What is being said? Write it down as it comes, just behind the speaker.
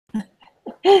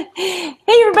Hey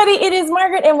everybody, it is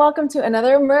Margaret and welcome to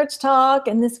another merch talk.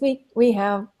 And this week we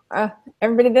have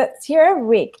everybody that's here every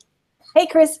week. Hey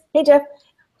Chris, hey Jeff,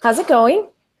 how's it going?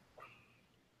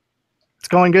 It's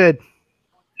going good.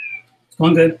 It's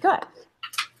going good. Good.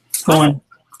 It's going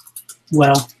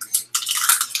well.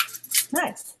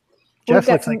 Nice. Jeff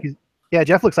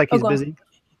looks like he's busy.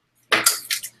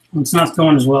 It's not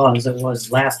going as well as it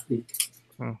was last week.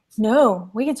 No,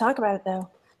 we can talk about it though.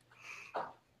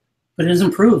 But it has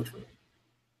improved.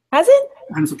 Has it?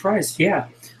 I'm surprised, yeah.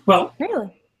 Well,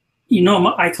 really? You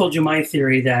know, I told you my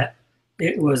theory that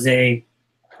it was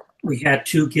we had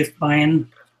two gift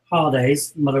buying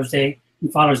holidays, Mother's Day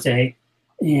and Father's Day.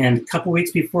 And a couple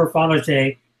weeks before Father's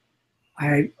Day,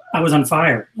 I was on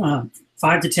fire.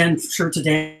 5 to 10 shirts a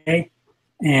day.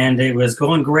 And it was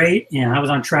going great. And I was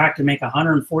on track to make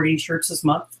 140 shirts this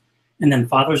month. And then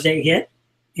Father's Day hit.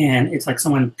 And it's like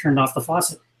someone turned off the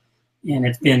faucet. And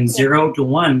it's been 0 to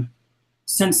 1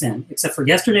 since then. Except for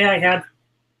yesterday I had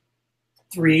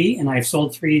 3, and I've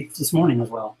sold 3 this morning as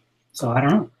well. So I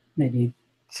don't know, maybe.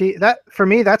 See, that for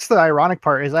me, that's the ironic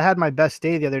part is I had my best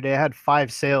day the other day. I had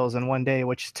 5 sales in one day,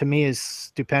 which to me is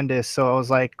stupendous. So I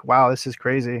was like, wow, this is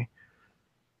crazy.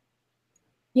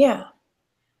 Yeah.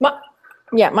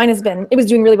 Mine has been, it was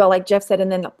doing really well, like Jeff said,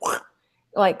 and then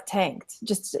like tanked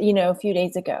just, a few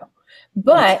days ago.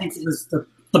 But I think it was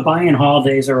the buy-in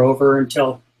holidays are over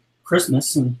until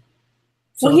Christmas. And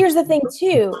so, well, here's the thing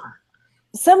too.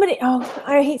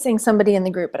 I hate saying somebody in the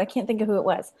group, but I can't think of who it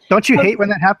was. Don't you hate when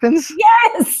that happens?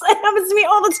 Yes, it happens to me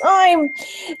all the time.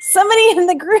 Somebody in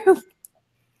the group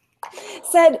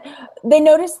said they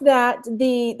noticed that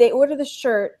they ordered the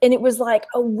shirt and it was like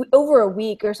over a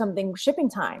week or something shipping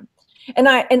time. And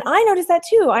I noticed that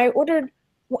too. I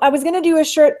was going to do a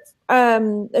shirt,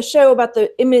 a show about the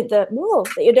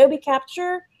Adobe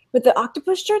Capture with the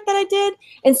octopus shirt that I did.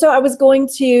 And so I was going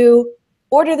to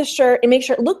order the shirt and make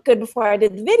sure it looked good before I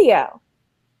did the video.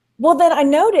 Well, then I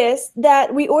noticed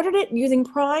that we ordered it using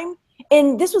Prime,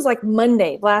 and this was like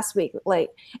Monday last week late,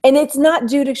 and it's not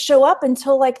due to show up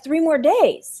until like 3 more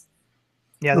days.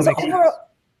 Yeah, that makes sense.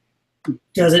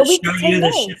 Does it show you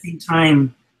the shipping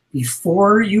time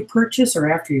before you purchase or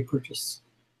after you purchase?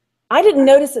 I didn't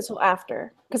notice it till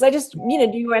after, because I just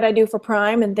do what I do for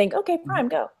Prime and think, okay, Prime,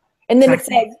 go. And then it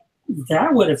says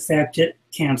that would affect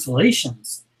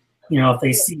cancellations. If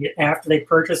they see it after they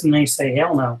purchase and they say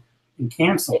hell no and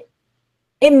cancel.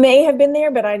 It may have been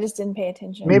there, but I just didn't pay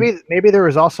attention. Maybe there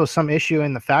was also some issue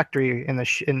in the factory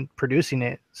in producing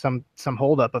it, some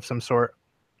holdup of some sort.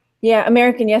 Yeah,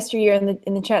 American Yesteryear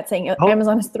in the chat saying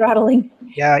Amazon is throttling.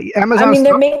 Yeah, Amazon. I mean,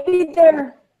 there may be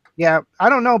there. Yeah, I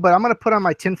don't know, but I'm gonna put on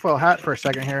my tinfoil hat for a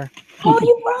second here. Oh,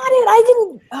 you brought it! I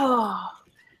didn't. Oh.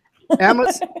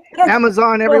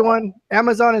 Amazon, everyone.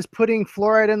 Amazon is putting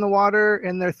fluoride in the water,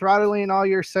 and they're throttling all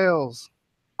your sales.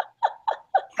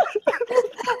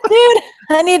 Dude,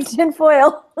 I need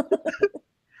tinfoil.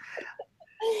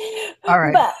 All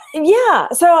right. But yeah,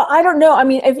 so I don't know. I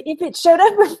mean, if it showed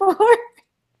up before,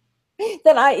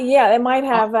 then it might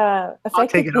have affected I'll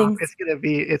take it things. off.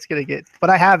 It's gonna get. But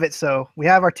I have it, so we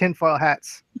have our tinfoil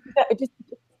hats.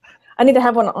 I need to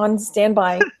have one on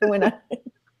standby for when I.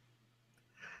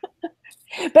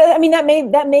 But I mean, that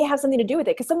may have something to do with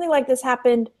it, because something like this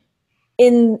happened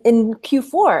in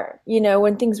Q4,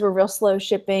 when things were real slow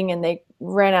shipping and they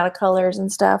ran out of colors and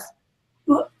stuff.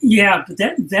 Well, yeah, but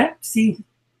see,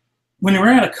 when they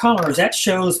ran out of colors, that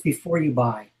shows before you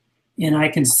buy, and I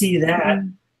can see that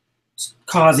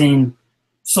causing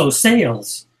slow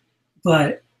sales.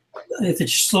 But if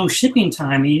it's slow shipping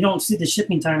time and you don't see the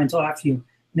shipping time until after you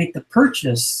make the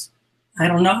purchase, I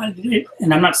don't know.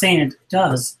 And I'm not saying it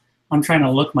does. I'm trying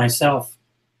to look myself,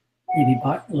 maybe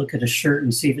look at a shirt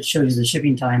and see if it shows you the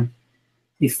shipping time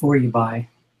before you buy.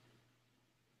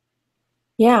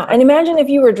 Yeah, and imagine if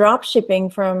you were drop shipping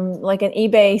from like an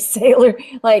eBay sailor,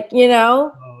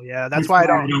 Oh yeah, that's why I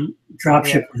don't drop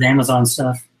ship with Amazon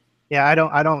stuff. Yeah, I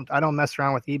don't mess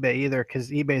around with eBay either, because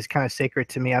eBay is kind of sacred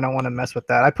to me. I don't want to mess with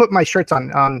that. I put my shirts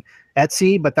on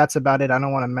Etsy, but that's about it. I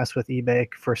don't want to mess with eBay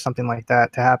for something like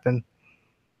that to happen.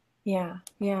 Yeah.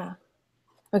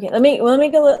 Okay, let me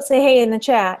go say hey in the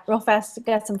chat real fast.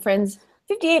 Got some friends,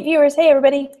 58 viewers. Hey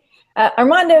everybody,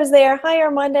 Armando's there. Hi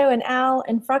Armando and Al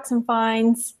and Frocks and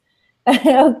Finds,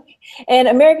 and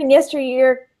American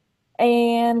Yesteryear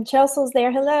and Chelsea's there.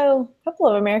 Hello, a couple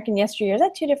of American Yesteryears. Is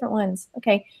that 2 different ones?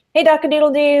 Okay. Hey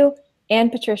Doc-a-doodle-doo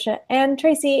and Patricia and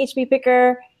Tracy HB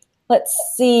Picker. Let's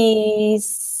see,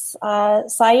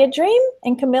 Saya Dream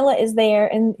and Camilla is there,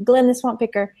 and Glenn the Swamp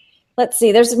Picker. Let's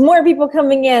see, there's more people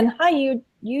coming in. Hi,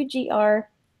 UGR,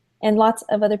 and lots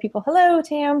of other people. Hello,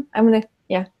 Tam. I'm gonna,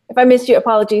 If I missed you,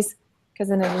 apologies, because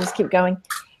then it'll just keep going.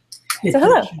 It So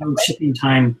hello. shows shipping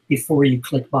time before you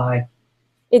click buy.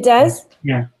 It does?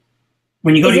 Yeah.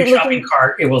 When you go Is to it your shopping looking-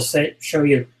 cart, it will show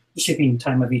you the shipping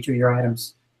time of each of your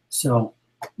items. So,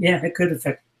 yeah, it could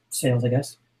affect sales, I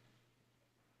guess.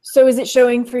 So is it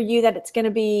showing for you that it's going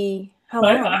to be how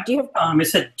long? Do you have? It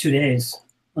said 2 days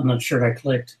on the shirt I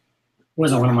clicked. It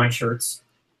wasn't one of my shirts.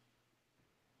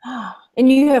 And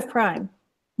you have Prime.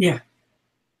 Yeah.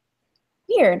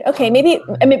 Weird. Okay, maybe.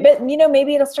 I mean, but you know,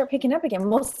 maybe it'll start picking up again.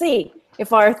 We'll see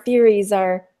if our theories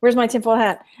are. Where's my tinfoil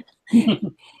hat?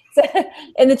 So,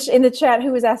 in the chat,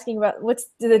 who was asking about what's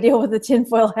the deal with the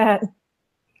tinfoil hat?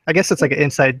 I guess it's like an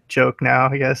inside joke now.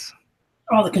 I guess.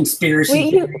 All the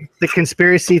conspiracy theories. The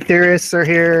conspiracy theorists are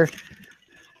here.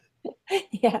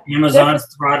 Yeah. Amazon's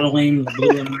throttling the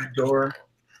blue in my door.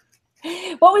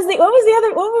 What was the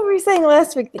other? What were we saying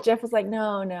last week that Jeff was like,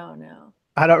 no.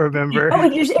 I don't remember. Oh,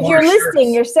 if you're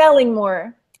listing, you're selling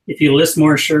more. If you list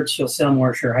more shirts, you'll sell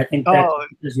more shirts. I think that's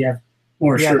because you have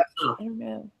more shirts. I don't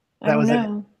know. I don't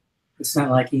know. It's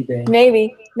not like eBay.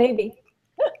 Maybe.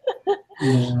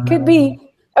 Could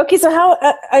be. Okay, so how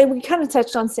we kind of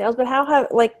touched on sales, but how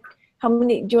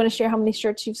many? Do you want to share how many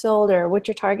shirts you've sold or what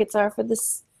your targets are for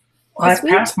this? I've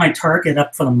passed my target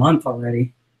up for the month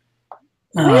already.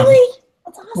 Really?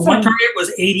 That's awesome. My target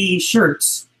was 80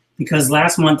 shirts because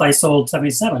last month I sold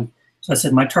 77. So I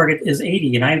said my target is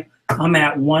 80, and I'm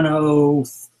at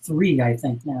 103, I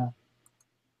think now.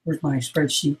 Where's my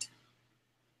spreadsheet?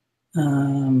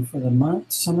 For the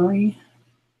month summary.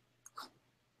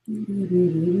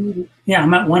 Yeah,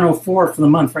 I'm at 104 for the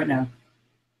month right now.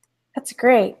 That's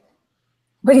great.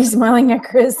 What are you smiling at,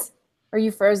 Chris? Are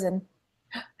you frozen?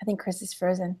 I think Chris is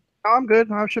frozen. Oh, I'm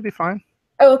good. I should be fine.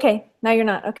 Oh, okay. Now you're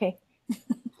not. Okay.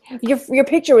 Your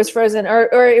picture was frozen, or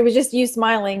it was just you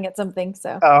smiling at something.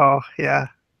 So. Oh yeah.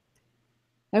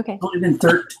 Okay. It's only been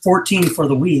 14 for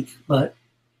the week, but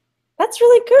that's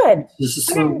really good. this is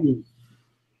slow week.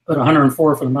 But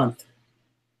 104 for the month.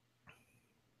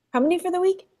 How many for the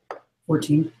week?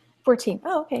 14. 14.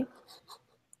 Oh, okay.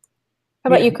 How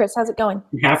about you, Chris? How's it going?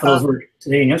 Half of those were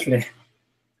today and yesterday.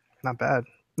 Not bad.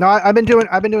 No, I've been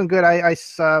doing good. I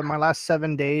my last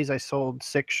 7 days I sold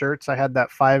 6 shirts. I had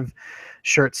that 5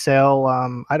 shirt sale.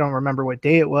 I don't remember what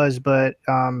day it was, but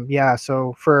yeah.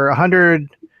 So for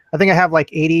 100, I think I have like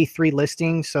 83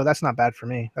 listings. So that's not bad for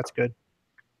me. That's good.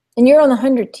 And you're on the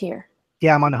 100 tier.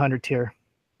 Yeah, I'm on the 100 tier.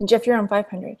 And Jeff, you're on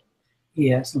 500.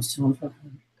 Yes, I'm still on 500.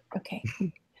 Okay.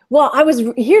 Well,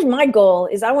 here's my goal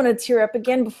is I want to tear up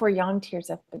again before Yang tears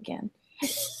up again.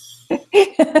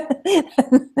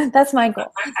 That's my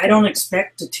goal. I don't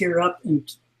expect to tear up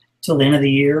until the end of the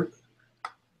year,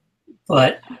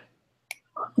 but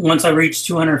once I reach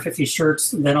 250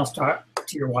 shirts, then I'll start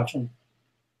tear watching.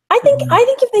 I think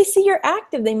if they see you're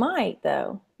active, they might,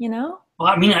 though. You know. Well,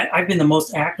 I mean, I've been the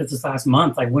most active this last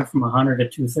month. I went from 100 to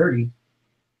 230.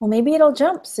 Well, maybe it'll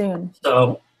jump soon.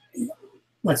 So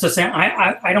let's just say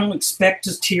I don't expect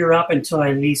to tear up until I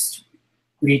at least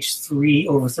reach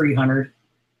over 300.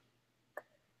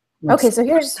 Okay, so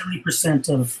here's 70%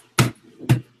 of I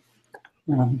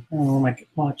don't know where my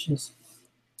watch is.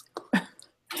 All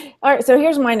right, so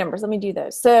here's my numbers. Let me do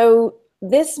those. So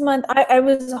this month, I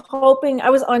was hoping, I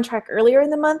was on track earlier in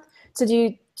the month to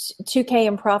do 2K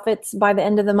in profits by the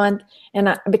end of the month.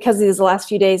 And because these last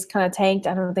few days kind of tanked,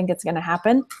 I don't think it's going to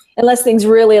happen unless things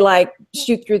really like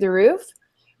shoot through the roof.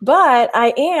 But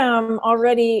I am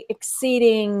already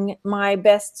exceeding my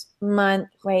best month.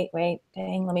 Wait,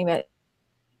 dang, let me get.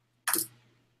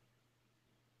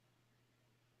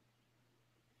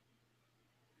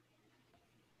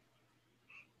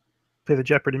 Play the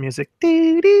Jeopardy music.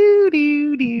 Do, do,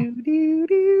 do, do, do,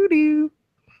 do, do.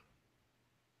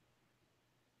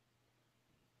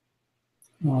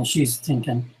 Well, she's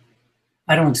thinking,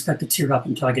 I don't expect to tear up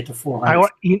until I get to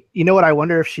 400. You know what? I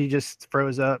wonder if she just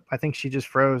froze up. I think she just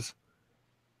froze.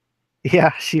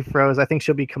 Yeah, she froze. I think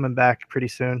she'll be coming back pretty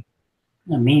soon.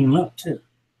 A mean look too.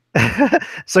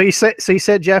 So you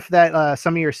said, Jeff, that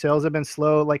some of your sales have been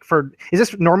slow. Is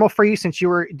this normal for you since you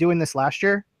were doing this last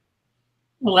year?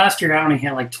 Well, last year I only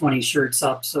had like 20 shirts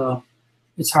up, so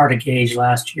it's hard to gauge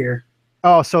last year.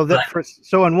 Oh, so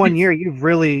in 1 year you've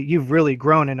really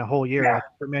grown in a whole year, yeah,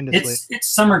 tremendously. It's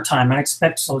summertime. I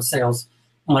expect slow sales.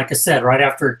 And like I said, right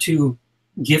after 2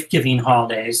 gift-giving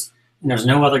holidays, and there's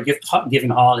no other gift-giving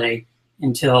holiday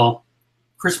until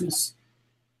Christmas.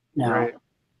 Now, right.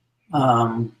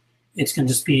 It's going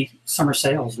to just be summer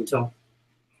sales until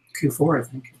Q4, I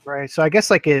think. Right. So I guess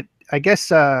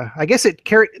it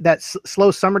carried that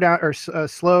slow summer down or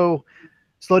slow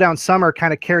slowdown summer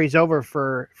kind of carries over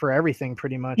for everything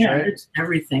pretty much, Yeah, right? it's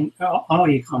everything. All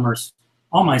e-commerce.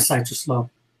 All my sites are slow.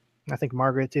 I think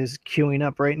Margaret is queuing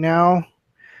up right now.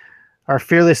 Our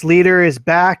fearless leader is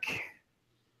back.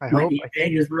 I My hope.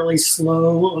 eBay is really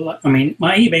slow. I mean,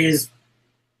 my eBay is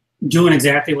doing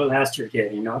exactly what last year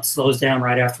did. You know, it slows down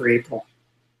right after April.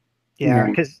 Yeah,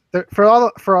 because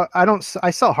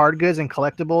I sell hard goods and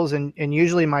collectibles, and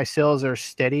usually my sales are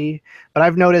steady. But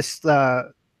I've noticed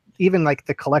even like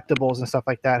the collectibles and stuff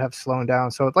like that have slowed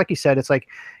down. So like you said, it's like,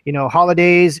 you know,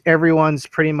 holidays, everyone's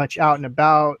pretty much out and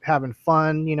about having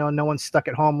fun. You know, no one's stuck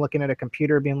at home looking at a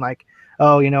computer being like,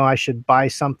 oh, you know, I should buy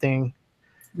something.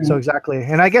 So exactly.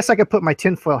 And I guess I could put my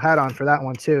tinfoil hat on for that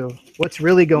one too. What's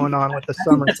really going on with the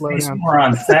summer slowdown? More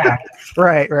on fact.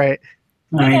 Right.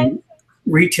 I mean,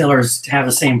 retailers have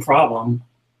the same problem.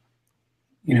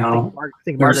 You know, I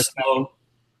think Margaret's slow.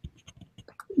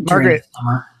 Margaret,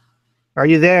 are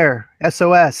you there?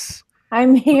 SOS.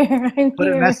 I'm here. I'm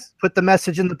here. Put the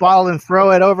message in the bottle and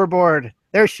throw it overboard.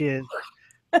 There she is.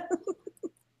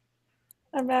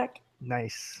 I'm back.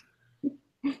 Nice.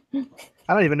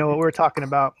 I don't even know what we're talking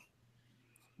about.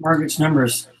 Margaret's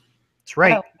numbers. That's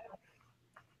right. Oh.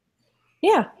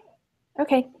 Yeah.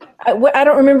 Okay. I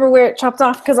don't remember where it chopped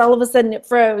off because all of a sudden it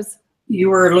froze. You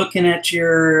were looking at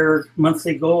your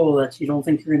monthly goal that you don't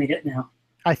think you're going to get now.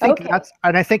 I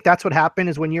think that's what happened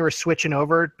is when you were switching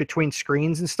over between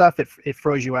screens and stuff, it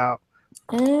froze you out.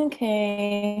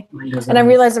 Okay. And I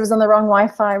realized I was on the wrong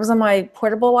Wi-Fi. I was on my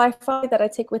portable Wi-Fi that I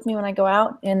take with me when I go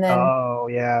out, and then. Oh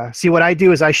yeah. See, what I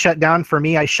do is I shut down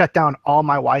all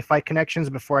my Wi-Fi connections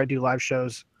before I do live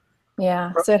shows.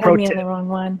 Yeah. So it had me on the wrong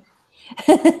one.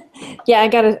 Yeah, I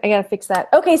gotta fix that.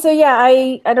 Okay, so yeah,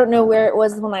 I don't know where it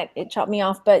was when it chopped me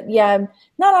off, but yeah, I'm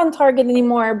not on target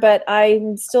anymore, but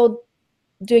I'm still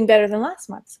doing better than last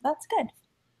month, so that's good.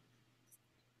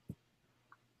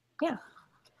 Yeah.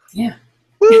 Yeah.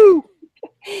 Woo!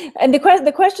 And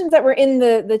the questions that were in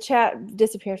the chat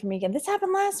disappeared from me again. This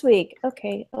happened last week.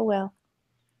 Okay. Oh well.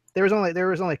 There was only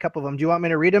a couple of them. Do you want me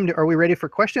to read them? Are we ready for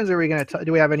questions, or are we gonna?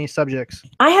 Do we have any subjects?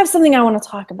 I have something I want to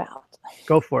talk about.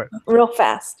 Go for it. Real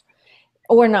fast,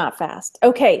 or not fast.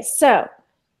 Okay, so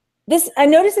I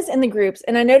noticed this in the groups,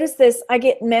 and I noticed this. I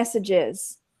get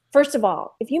messages. First of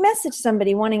all, if you message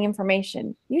somebody wanting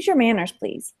information, use your manners,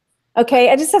 please. Okay,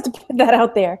 I just have to put that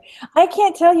out there. I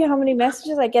can't tell you how many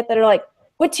messages I get that are like,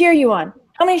 "What tier are you on?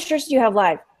 How many shirts do you have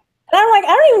live?" And I'm like, I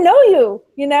don't even know you,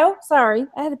 you know? Sorry,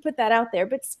 I had to put that out there.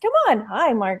 But come on.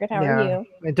 Hi, Margaret. How are you?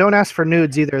 And don't ask for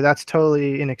nudes either. That's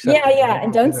totally unacceptable. Yeah.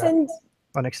 And don't send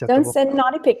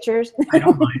naughty pictures. I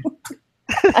don't mind.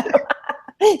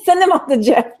 Send them off to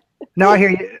Jeff. No, I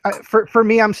hear you. For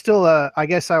me, I'm still I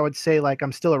guess I would say like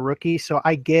I'm still a rookie. So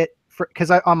I get,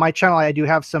 because on my channel, I do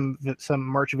have some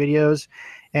merch videos,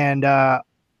 and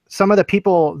some of the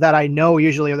people that I know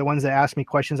usually are the ones that ask me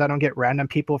questions. I don't get random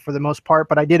people for the most part,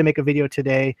 but I did make a video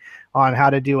today on how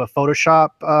to do a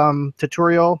Photoshop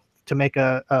tutorial to make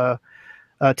a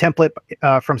template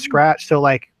from scratch. So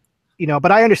like, you know,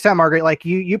 but I understand, Margaret, like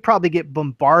you probably get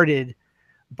bombarded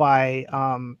by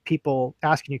people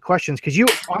asking you questions, because you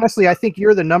honestly, I think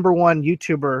you're the #1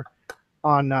 YouTuber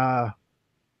on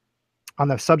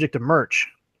the subject of merch.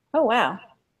 Oh, wow.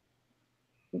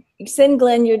 Send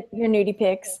Glenn your nudie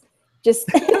pics, just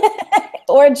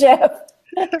or Jeff.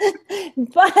 but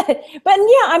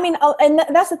yeah, I mean, and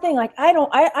that's the thing. Like,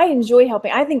 I enjoy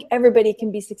helping. I think everybody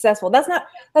can be successful. That's not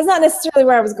necessarily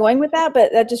where I was going with that,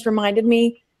 but that just reminded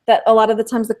me that a lot of the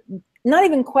times, not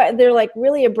even quite, they're like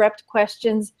really abrupt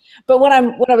questions. But what I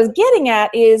was getting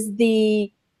at is the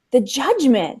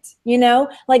judgment. You know,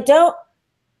 like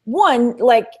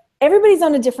like everybody's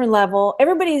on a different level.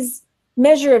 Everybody's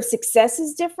measure of success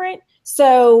is different.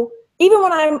 So even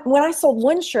when I sold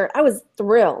one shirt, I was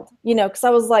thrilled, you know, because I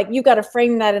was like, you got to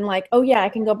frame that in like, oh yeah, I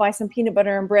can go buy some peanut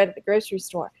butter and bread at the grocery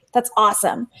store. That's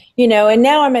awesome, you know. And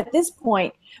now I'm at this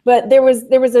point. But there was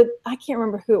I can't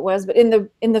remember who it was, but in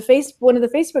one of the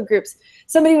Facebook groups,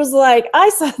 somebody was like, I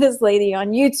saw this lady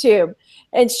on YouTube,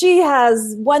 and she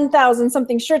has 1,000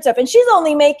 something shirts up, and she's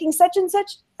only making such and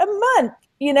such a month,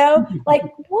 you know, like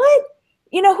what?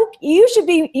 You know, you should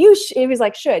be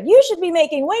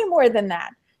making way more than that.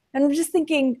 And I'm just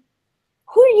thinking,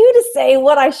 who are you to say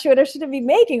what I should or shouldn't be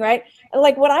making, right?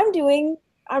 Like what I'm doing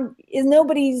is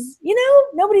nobody's,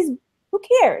 who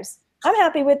cares? I'm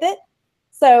happy with it.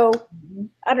 So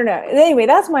I don't know. Anyway,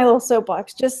 that's my little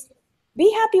soapbox. Just be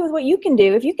happy with what you can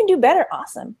do. If you can do better,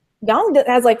 awesome. Gong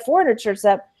has like 400 shirts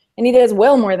up, and he does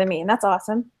well more than me, and that's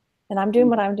awesome. And I'm doing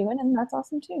what I'm doing, and that's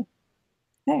awesome too.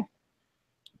 Okay.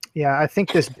 Yeah, I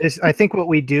think I think what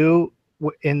we do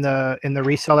in the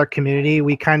reseller community,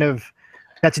 we kind of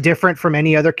that's different from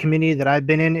any other community that I've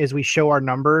been in is we show our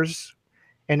numbers,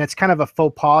 and it's kind of a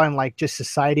faux pas in like just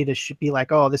society to be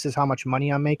like, oh, this is how much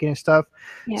money I'm making and stuff.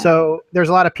 Yeah. So there's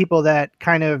a lot of people that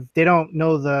kind of, they don't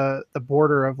know the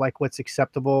border of like what's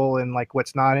acceptable and like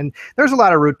what's not. And there's a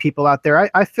lot of rude people out there.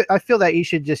 I feel that you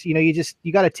should just,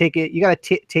 you got to take it. You got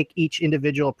to take each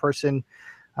individual person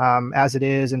as it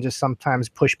is, and just sometimes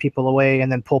push people away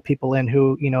and then pull people in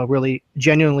who, really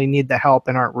genuinely need the help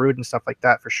and aren't rude and stuff like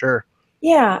that, for sure.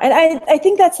 Yeah. And I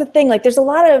think that's the thing. Like there's a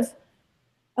lot of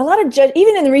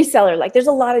even in the reseller, like there's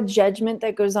a lot of judgment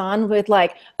that goes on with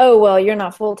like, oh, well, you're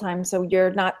not full-time, so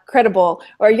you're not credible,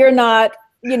 or you're not,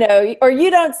 or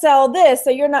you don't sell this, so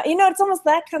you're not, it's almost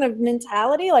that kind of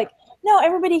mentality. Like, no,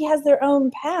 everybody has their own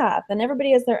path, and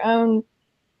everybody has their own,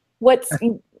 what's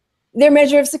their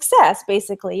measure of success,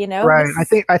 basically, Right.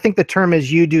 I think the term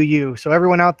is you do you. So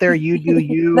everyone out there, you do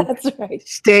you. That's right.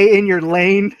 Stay in your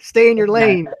lane. Stay in your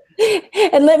lane.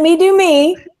 And let me do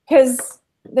me, because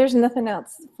there's nothing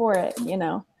else for it,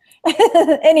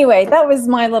 Anyway, that was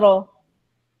my little,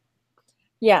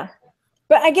 yeah.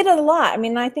 But I get it a lot. I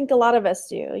mean, I think a lot of us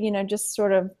do, just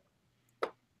sort of,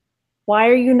 why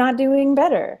are you not doing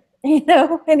better?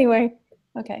 Anyway,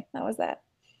 okay, that was that.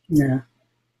 Yeah.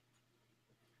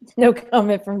 No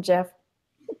comment from Jeff.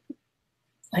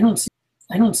 I don't see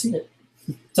it.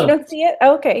 So, you don't see it?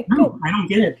 Okay, no, cool. I don't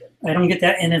get it. I don't get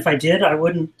that. And if I did, I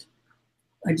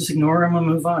just ignore them and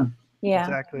move on. Yeah,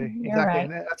 Exactly. you're right.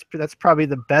 And that's probably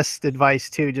the best advice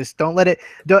too. Just don't let it.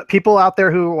 People out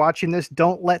there who are watching this,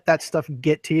 don't let that stuff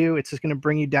get to you. It's just going to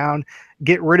bring you down.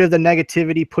 Get rid of the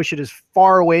negativity. Push it as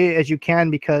far away as you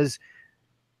can, because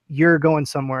you're going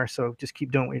somewhere. So just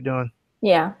keep doing what you're doing.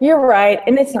 Yeah, you're right,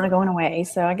 and it's not going away.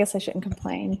 So I guess I shouldn't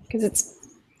complain, because it's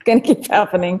going to keep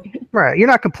happening. Right. You're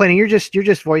not complaining. You're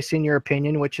just voicing your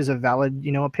opinion, which is a valid,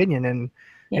 opinion, and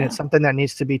it's something that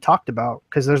needs to be talked about,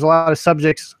 because there's a lot of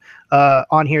subjects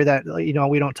on here that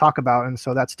we don't talk about, and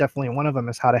so that's definitely one of them,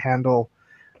 is how to handle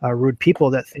rude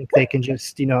people that think they can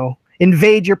just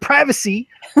invade your privacy.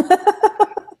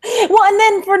 Well, and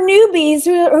then for newbies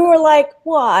who are like,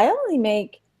 well, I only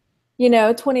make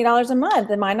 $20 a month.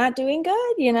 Am I not doing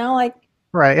good? Like.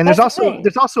 Right, and there's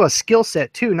also a skill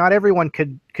set too. Not everyone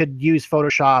could use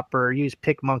Photoshop or use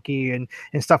PicMonkey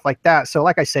and stuff like that. So,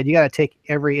 like I said, you got to take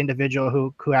every individual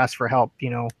who asks for help,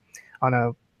 on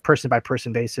a person by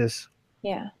person basis.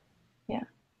 Yeah.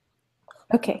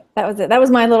 Okay, that was it. That was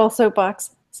my little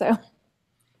soapbox. So,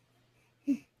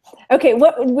 okay,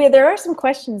 there are some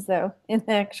questions though in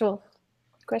the actual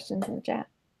questions in the chat,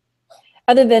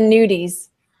 other than nudies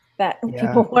that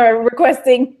people are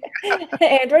requesting.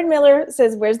 Android Miller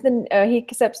says, "Where's the?" He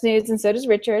accepts nudes, and so does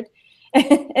Richard.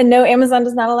 And no, Amazon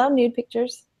does not allow nude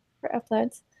pictures for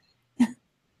uploads.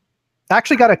 I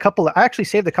actually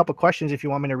saved a couple questions if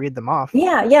you want me to read them off.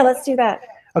 Yeah, let's do that.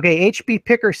 Okay, HB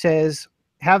Picker says,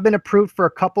 have been approved for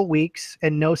a couple weeks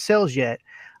and no sales yet.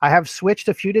 I have switched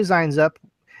a few designs up.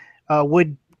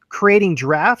 Would creating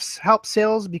drafts help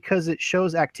sales because it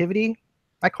shows activity?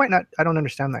 I don't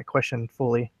understand that question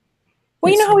fully.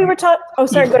 Well, you know how we were taught. Oh,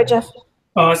 sorry, go ahead, Jeff.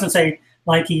 Oh, I was going to say,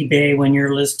 like eBay, when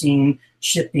you're listing,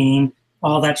 shipping,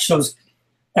 all that shows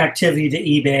activity to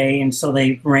eBay, and so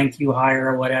they rank you higher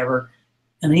or whatever.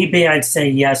 On eBay, I'd say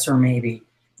yes or maybe.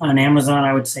 On Amazon,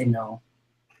 I would say no.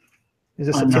 Is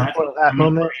this a tinfoil hat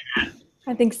moment?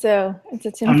 I think so. It's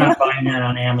a tinfoil. I'm not buying that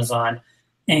on Amazon.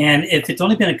 And if it's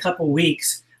only been a couple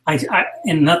weeks,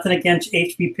 and nothing against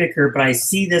HB Picker, but I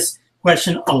see this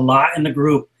question a lot in the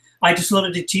group. I just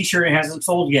loaded a t-shirt, it hasn't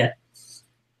sold yet.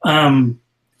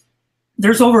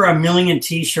 There's over 1 million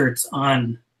t-shirts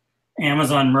on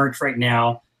Amazon merch right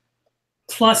now,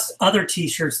 plus other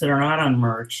t-shirts that are not on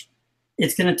merch.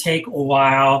 It's going to take a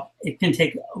while. It can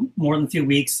take more than a few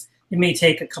weeks. It may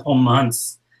take a couple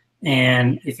months.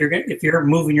 And if you're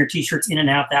moving your t-shirts in and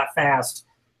out that fast,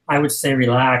 I would say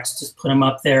relax. Just put them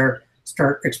up there.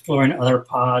 Start exploring other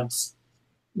pods.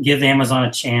 Give Amazon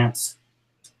a chance.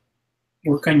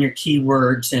 Work on your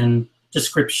keywords and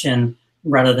description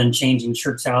rather than changing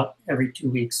shirts out every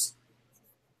 2 weeks.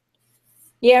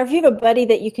 Yeah, if you have a buddy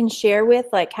that you can share with,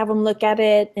 like have them look at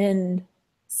it and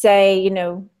say,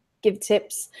 give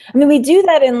tips. I mean, we do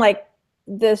that in like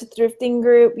the thrifting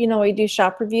group, we do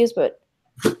shop reviews, but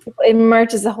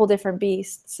merch is a whole different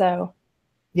beast. So.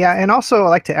 Yeah, and also I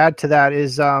like to add to that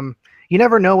is you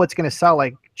never know what's going to sell.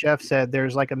 Like Jeff said,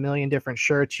 there's like 1 million different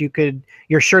shirts.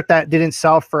 Your shirt that didn't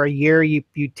sell for a year, you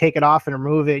take it off and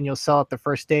remove it, and you'll sell it the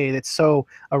first day. It's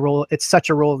such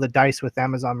a roll of the dice with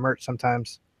Amazon merch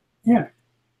sometimes. Yeah,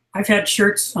 I've had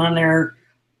shirts on there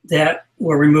that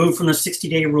were removed from the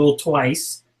 60-day rule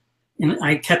twice, and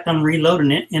I kept on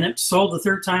reloading it, and it sold the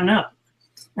third time up.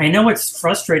 I know it's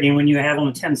frustrating when you have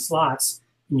only 10 slots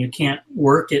and you can't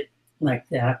work it like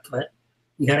that, but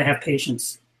you got to have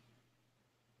patience.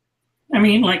 I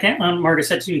mean, like Margaret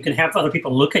said too, you can have other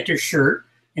people look at your shirt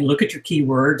and look at your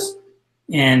keywords,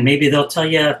 and maybe they'll tell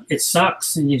you it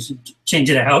sucks and you should change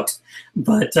it out.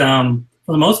 But for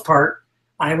the most part,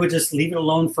 I would just leave it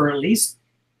alone for at least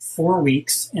 4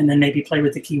 weeks and then maybe play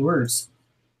with the keywords.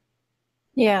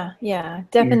 Yeah,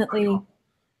 definitely.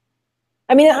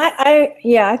 I mean,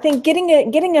 I think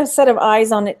getting a set of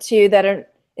eyes on it too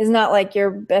is not like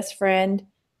your best friend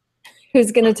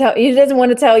who's going to tell you, doesn't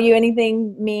want to tell you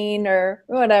anything mean or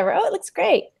whatever. Oh, it looks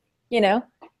great.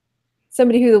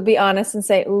 Somebody who will be honest and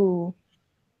say, ooh,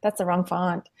 that's the wrong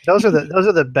font. Those are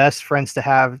the best friends to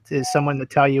have, is someone to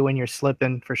tell you when you're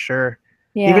slipping, for sure.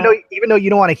 Yeah. Even though you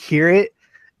don't want to hear it,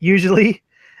 usually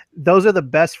those are the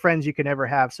best friends you can ever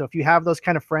have. So if you have those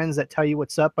kind of friends that tell you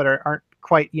what's up, but aren't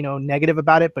quite, negative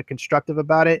about it, but constructive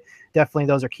about it, definitely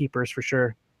those are keepers for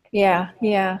sure.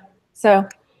 Yeah. So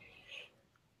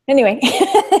anyway,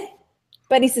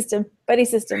 buddy system.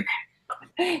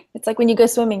 It's like when you go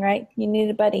swimming, right? You need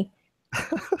a buddy.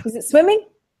 Is it swimming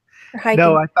or hiking?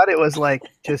 No, I thought it was like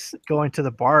just going to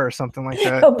the bar or something like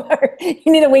that. Oh, bar.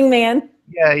 You need a wingman.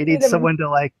 Yeah, you need someone to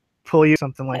like pull you,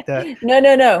 something like that.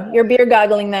 No. You're beer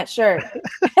goggling that shirt.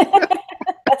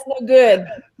 That's no good.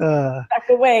 Back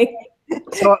away.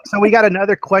 So we got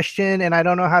another question, and I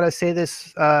don't know how to say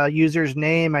this user's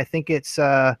name. I think it's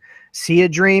See a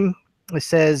Dream. It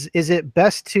says, is it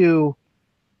best to...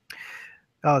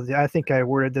 Oh, I think I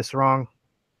worded this wrong.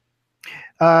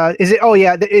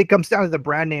 It comes down to the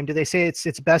brand name. Do they say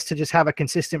it's best to just have a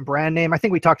consistent brand name? I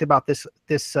think we talked about this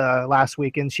last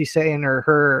week, and she's saying,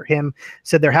 or him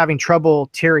said they're having trouble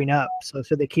tearing up. So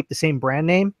they keep the same brand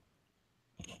name?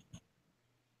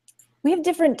 We have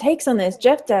different takes on this.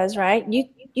 Jeff does, right?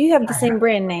 You have the same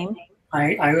brand name.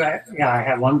 I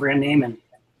have one brand name and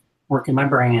working my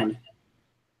brand.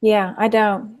 Yeah, I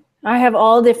don't. I have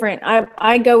all different.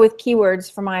 I go with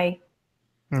keywords for my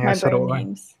brand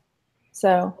names.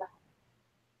 So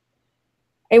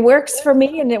it works for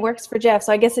me and it works for Jeff.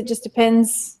 So I guess it just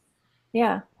depends.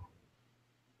 Yeah.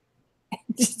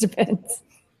 It just depends.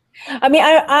 I mean,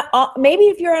 I maybe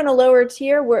if you're on a lower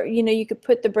tier where, you could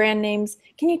put the brand names.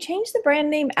 Can you change the brand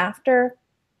name after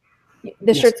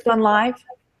the shirt's gone live?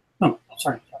 Oh,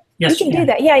 sorry. Yes, you can do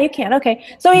that. Yeah, you can. Okay.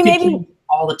 So maybe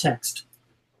all the text.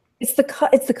 It's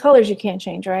the colors you can't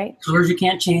change, right? Colors you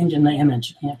can't change, and the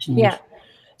image you can't change. Yeah.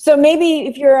 So maybe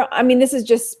if this is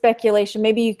just speculation,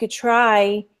 maybe you could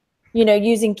try,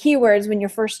 using keywords when you're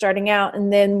first starting out.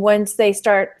 And then once they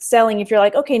start selling, if you're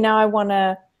like, okay, now I want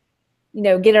to,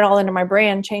 get it all into my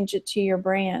brand, change it to your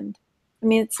brand. I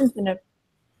mean, it's something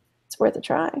it's worth a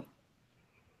try,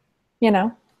 Yeah,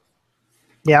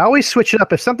 always switch it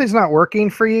up. If something's not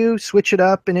working for you, switch it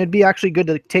up. And it'd be actually good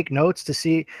to take notes to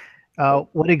see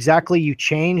what exactly you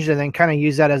changed, and then kind of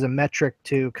use that as a metric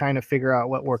to kind of figure out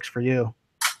what works for you.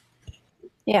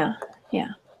 Yeah.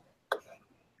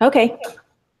 Okay.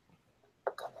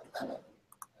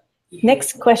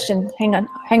 Next question. Hang on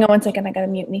 1 second. I gotta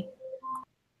mute me.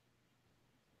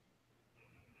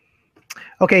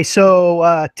 Okay, so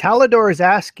Talador is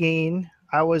asking,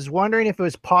 I was wondering if it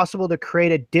was possible to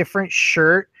create a different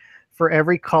shirt for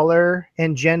every color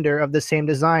and gender of the same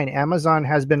design. Amazon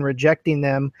has been rejecting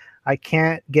them. I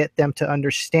can't get them to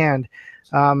understand.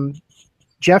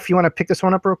 Jeff, you want to pick this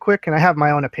one up real quick? And I have my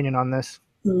own opinion on this.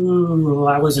 Ooh,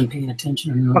 I wasn't paying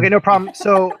attention. Okay, no problem.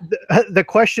 So the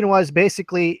question was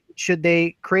basically, should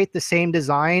they create the same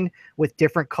design with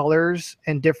different colors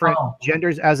and different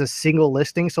genders as a single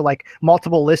listing? So like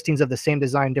multiple listings of the same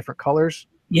design, different colors?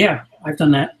 Yeah, I've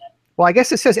done that. Well, I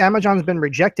guess it says Amazon's been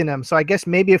rejecting them. So I guess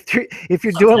maybe if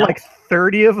you're doing like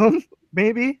 30 of them,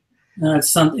 maybe?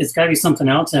 It's got to be something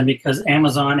else then, because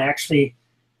Amazon actually,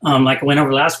 like I went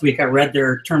over last week, I read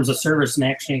their terms of service and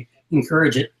they actually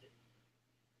encourage it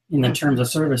in the terms of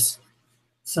service.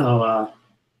 So,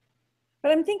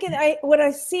 but I'm thinking, what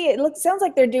I see, sounds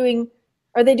like are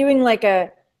they doing like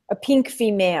a pink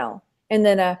female and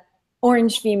then a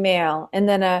orange female and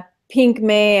then a pink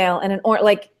male and an orange,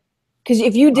 like, because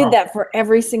if you did that for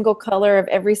every single color of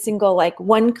every single, like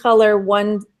one color,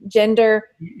 one gender.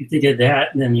 If they did that,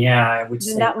 then yeah, I would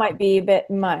say. That might be a bit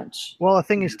much. Well, the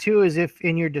thing is too, is if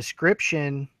in your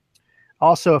description,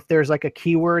 also, if there's like a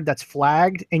keyword that's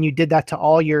flagged and you did that to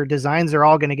all your designs, they're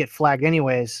all going to get flagged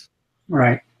anyways.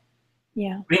 Right.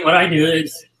 Yeah. I mean, what I do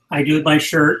is I do my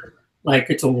shirt like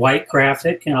it's a white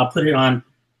graphic, and I'll put it on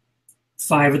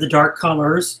 5 of the dark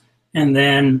colors, and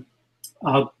then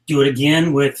I'll do it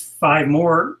again with 5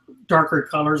 more darker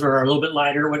colors or a little bit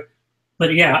lighter,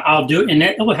 But yeah, I'll do it, and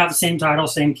it will have the same title,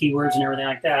 same keywords, and everything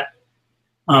like that.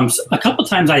 So a couple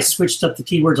times I switched up the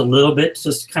keywords a little bit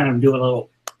just to kind of do a little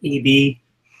A/B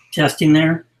testing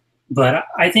there. But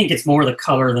I think it's more the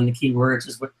color than the keywords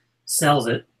is what sells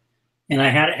it. And I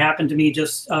had it happen to me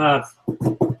just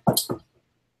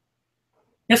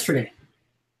yesterday.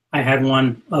 I had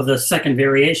one of the second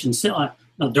variation, still a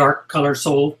dark color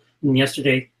sold, and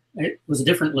yesterday it was a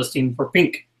different listing for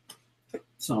pink.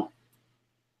 So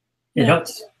it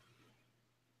helps.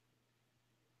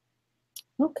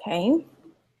 Okay.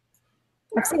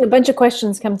 I've seen a bunch of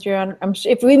questions come through. I'm sure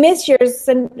if we miss yours,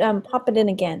 send pop it in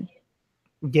again.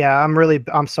 Yeah,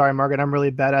 I'm sorry, Margaret. I'm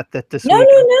really bad at that this No, week.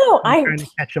 no. I'm trying to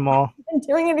catch them all. I haven't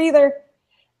been doing it either.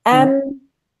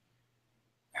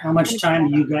 How much time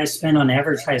do you guys spend on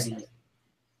advertising?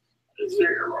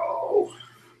 0.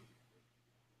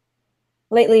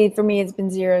 Lately, for me, it's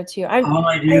been 0 too. All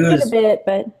I do did is a bit,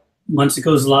 but once it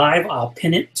goes live, I'll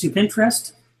pin it to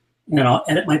Pinterest, and then I'll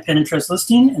edit my Pinterest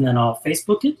listing, and then I'll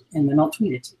Facebook it, and then I'll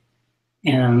tweet it,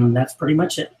 and that's pretty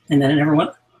much it. And then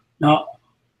everyone, no,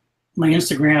 my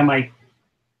Instagram,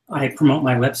 I promote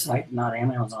my website, not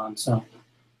Amazon, so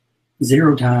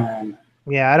 0 time.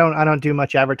 Yeah, I don't do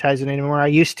much advertising anymore. I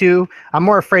used to. I'm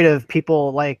more afraid of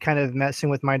people like kind of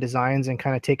messing with my designs and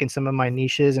kind of taking some of my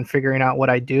niches and figuring out what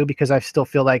I do, because I still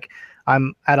feel like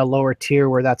I'm at a lower tier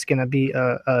where that's going to be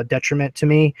a detriment to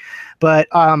me. But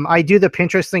I do the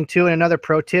Pinterest thing too. And another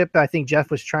pro tip, I think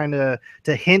Jeff was trying to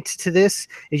hint to this,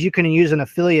 is you can use an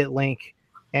affiliate link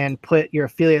and put your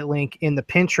affiliate link in the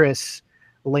Pinterest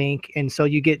link, and so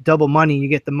you get double money. You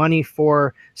get the money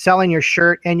for selling your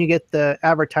shirt, and you get the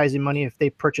advertising money if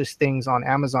they purchase things on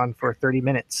Amazon for 30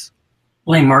 minutes.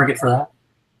 Blame Market for that.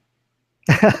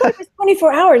 it's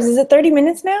 24 hours. Is it 30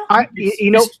 minutes now? It's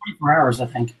 24 hours, I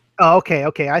think. Oh,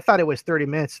 okay. I thought it was 30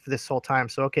 minutes for this whole time.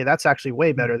 So okay, that's actually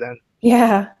way better then.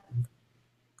 Yeah.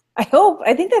 I hope.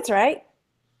 I think that's right.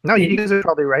 No, you guys are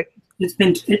probably right. I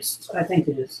think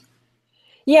it is.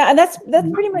 Yeah, and that's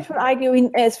pretty much what I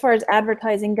do as far as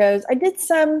advertising goes. I did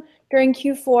some during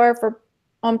Q4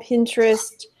 on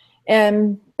Pinterest,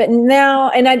 but now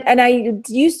and I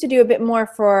used to do a bit more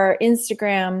for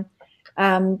Instagram,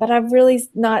 but I've really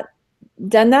not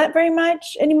done that very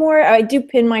much anymore. I do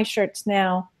pin my shirts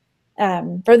now,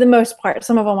 for the most part.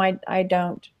 Some of them I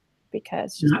don't,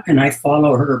 because and I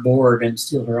follow her board and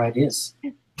steal her ideas.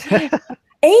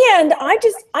 And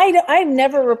I've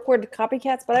never reported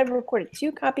copycats, but I've reported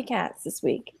 2 copycats this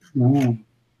week.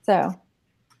 So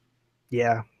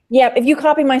yeah, if you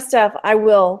copy my stuff, I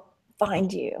will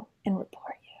find you and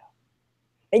report you,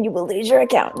 and you will lose your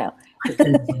account. No.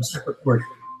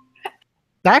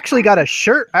 I actually got a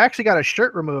shirt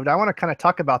removed. I want to kind of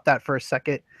talk about that for a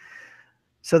second.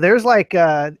 So there's like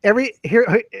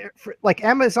like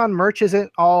Amazon merch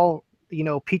isn't all, you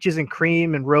know, peaches and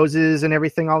cream and roses and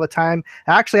everything all the time.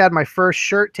 I actually had my first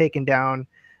shirt taken down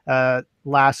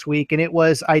last week, and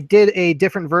I did a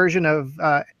different version of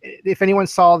if anyone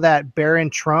saw that Barron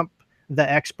Trump the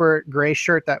Expert gray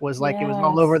shirt that was like, yes, it was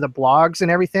all over the blogs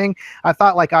and everything. I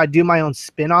thought like I'd do my own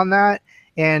spin on that,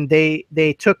 and they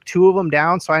took 2 of them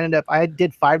down. So I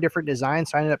did 5 different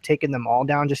designs. So I ended up taking them all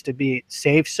down just to be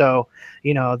safe. So,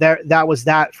 you know, that was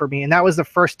that for me. And that was the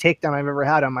first takedown I've ever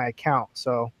had on my account.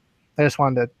 So I just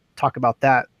wanted to talk about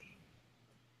that.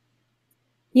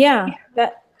 Yeah,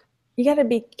 that you got to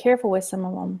be careful with some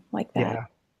of them like that. Yeah.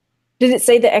 Did it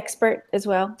say the Expert as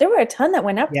well? There were a ton that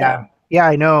went up. Yeah. Though. Yeah,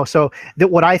 I know. So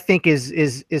what I think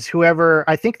is whoever,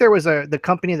 I think there was the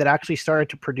company that actually started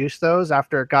to produce those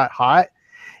after it got hot.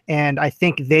 And I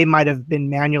think they might have been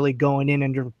manually going in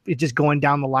and just going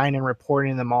down the line and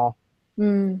reporting them all.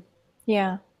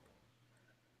 Yeah.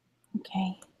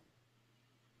 Okay.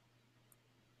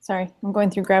 Sorry, I'm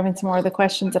going through grabbing some more of the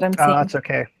questions that I'm seeing. Oh, that's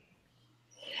okay.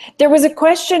 There was a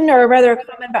question, or rather a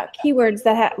comment about keywords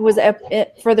that was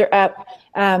further up.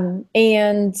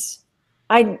 And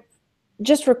I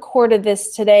just recorded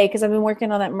this today because I've been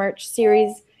working on that merch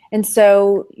series. And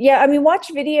so, yeah, I mean, watch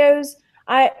videos.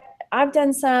 I've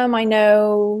done some. I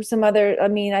know some other, I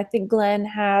mean, I think Glenn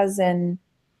has, and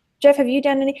Jeff, have you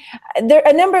done any?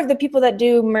 A number of the people that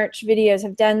do merch videos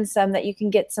have done some that you can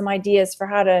get some ideas for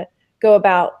how to go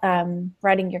about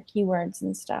writing your keywords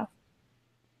and stuff.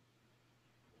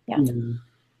 Yeah.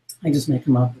 I just make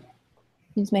them up.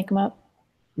 You just make them up?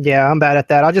 Yeah, I'm bad at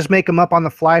that. I'll just make them up on the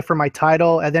fly for my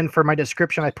title, and then for my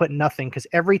description, I put nothing, because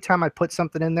every time I put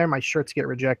something in there, my shirts get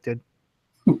rejected.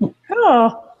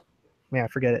 Oh. Yeah,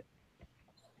 forget it.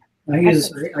 I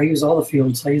use all the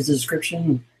fields. I use the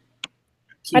description.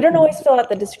 I don't always fill out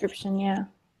the description. Yeah.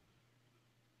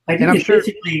 I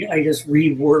just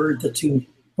reword the 2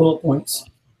 bullet points.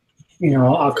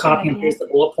 I'll copy and paste the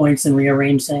bullet points and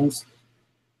rearrange things.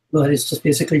 But it's just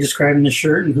basically describing the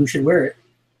shirt and who should wear it.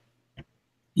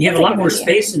 You have a lot more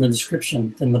space in the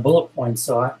description than the bullet points,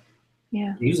 so I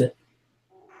use it.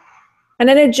 And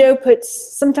I know Joe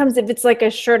puts, sometimes if it's like a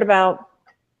shirt about,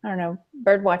 I don't know,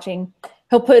 bird watching,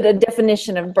 he'll put a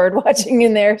definition of bird watching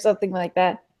in there, something like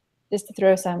that, just to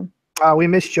throw some. We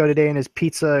missed Joe today in his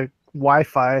pizza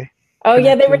Wi-Fi. Oh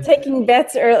yeah, they were taking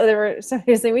bets earlier.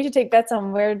 Somebody was saying we should take bets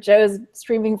on where Joe's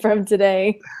streaming from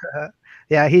today.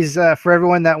 Yeah, he's for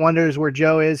everyone that wonders where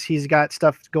Joe is, he's got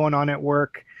stuff going on at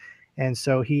work, and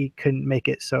so he couldn't make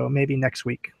it. So maybe next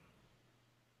week.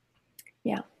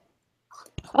 Yeah.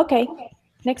 Okay.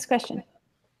 Next question.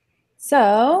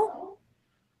 So,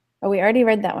 we already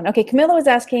read that one. Okay, Camilla was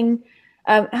asking,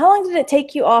 how long did it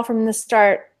take you all from the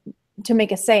start to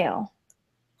make a sale?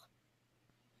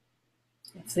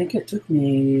 I think it took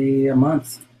me a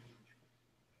month.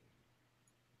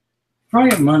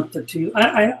 Probably a month or two.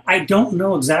 I don't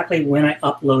know exactly when I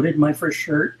uploaded my first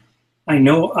shirt. I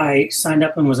know I signed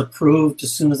up and was approved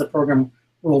as soon as the program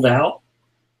rolled out.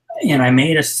 And I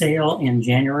made a sale in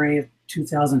January of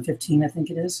 2015, I think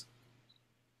it is.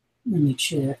 Let me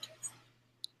check.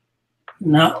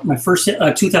 No, my first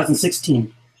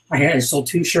 2016. I sold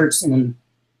 2 shirts in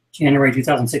January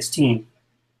 2016.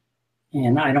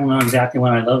 And I don't know exactly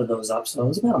when I loaded those up, so it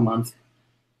was about a month.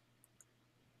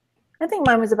 I think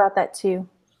mine was about that too.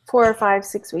 4 or 5,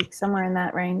 6 weeks, somewhere in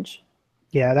that range.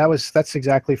 Yeah, that's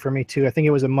exactly for me too. I think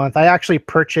it was a month. I actually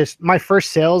purchased my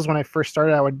first sales when I first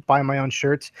started. I would buy my own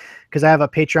shirts because I have a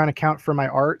Patreon account for my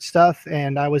art stuff,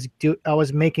 and I was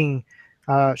making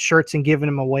shirts and giving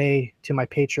them away to my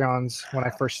Patreons when I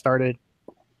first started.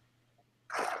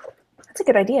 That's a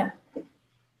good idea.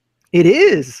 It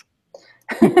is.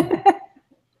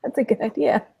 That's a good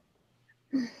idea.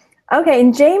 Okay,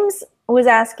 and James was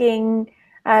asking,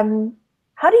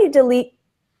 how do you delete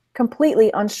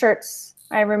completely on shirts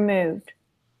I removed?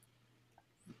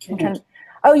 Okay.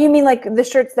 Oh, you mean like the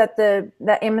shirts that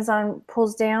that Amazon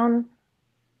pulls down?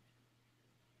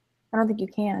 I don't think you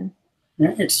can.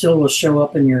 It still will show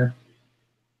up in your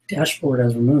dashboard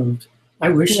as removed. I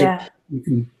wish you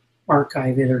can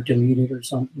archive it or delete it or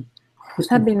something.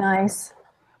 That'd be nice.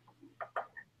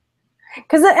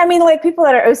 Because, I mean, like people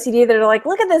that are OCD, they're like,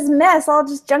 look at this mess, all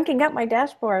just junking up my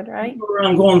dashboard, right?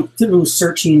 I'm going through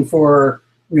searching for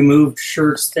removed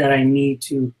shirts that I need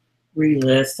to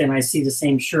relist, and I see the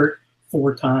same shirt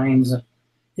 4 times.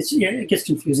 It gets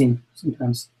confusing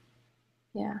sometimes.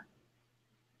 Yeah.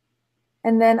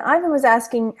 And then Ivan was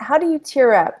asking, how do you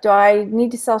tier up? Do I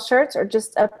need to sell shirts or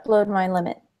just upload my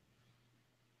limit?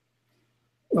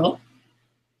 Well,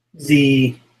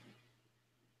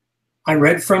 I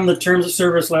read from the terms of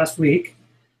service last week,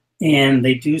 and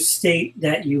they do state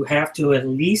that you have to at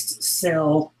least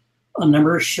sell a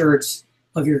number of shirts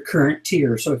of your current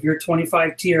tier. So if you're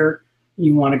 25 tier and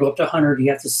you want to go up to 100,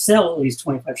 you have to sell at least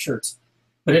 25 shirts.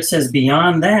 But it says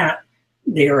beyond that,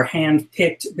 they are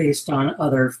hand-picked based on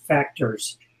other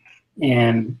factors,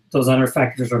 and those other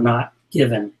factors are not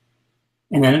given.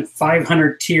 And then at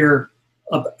 500 tier,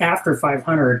 up after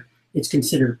 500, it's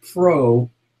considered pro,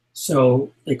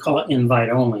 so they call it invite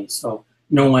only. So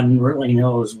no one really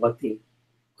knows what the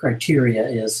criteria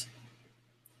is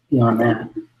beyond that.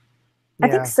 I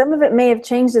think some of it may have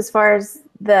changed as far as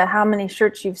how many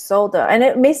shirts you've sold, though. And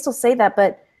it may still say that,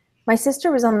 but my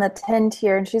sister was on the 10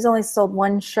 tier, and she's only sold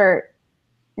 1 shirt,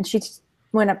 and she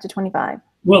went up to 25.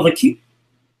 Well,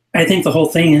 I think the whole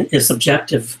thing is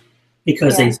subjective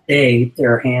because they say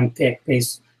they're hand-picked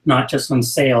based not just on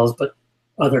sales, but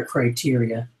other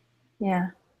criteria. Yeah.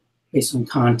 Based on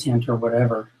content or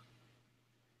whatever.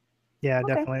 Yeah,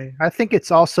 definitely. I think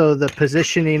it's also the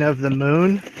positioning of the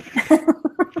moon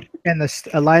and the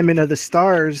alignment of the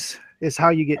stars is how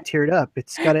you get tiered up.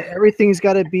 Everything's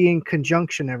got to be in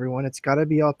conjunction, everyone. It's got to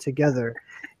be all together,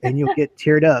 and you'll get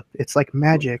tiered up. It's like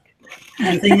magic.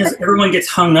 And the thing is, everyone gets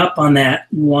hung up on that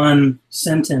one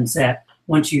sentence that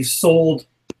once you've sold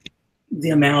the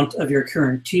amount of your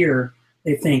current tier,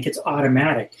 they think it's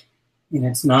automatic, and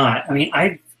it's not. I mean,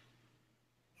 I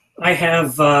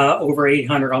have over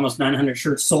 800, almost 900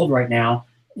 shirts sold right now,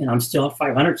 and I'm still at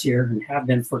 500 tier and have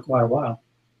been for quite a while.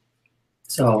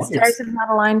 So the stars have not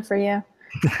aligned for you.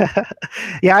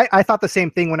 Yeah, I thought the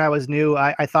same thing when I was new.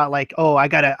 I thought like, oh, I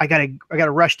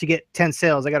gotta rush to get 10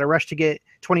 sales. I gotta rush to get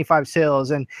 25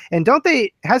 sales. And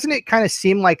hasn't it kind of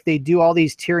seemed like they do all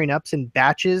these tiering ups in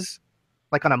batches,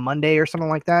 like on a Monday or something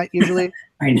like that usually?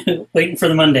 I know, waiting for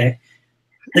the Monday.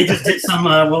 They just did some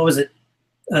what was it?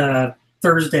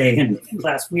 Thursday and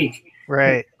last week.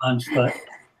 Right. But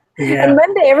yeah. And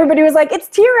Monday everybody was like, it's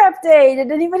tier up day.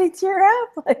 Did anybody tier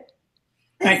up?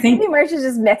 I think Maybe Merch is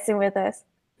just messing with us.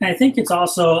 I think it's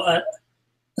also,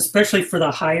 especially for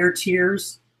the higher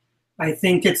tiers, I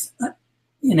think it's,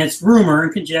 and it's rumor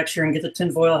and conjecture and get the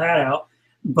tinfoil hat out,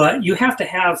 but you have to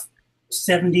have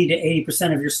 70 to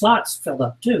 80% of your slots filled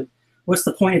up too. What's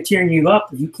the point of tiering you up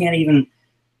if you can't even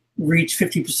reach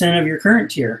 50% of your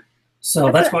current tier?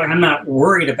 So that's why I'm not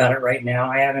worried about it right now.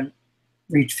 I haven't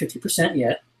reached 50%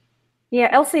 yet. Yeah,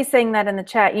 Elsie's saying that in the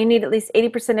chat. You need at least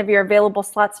 80% of your available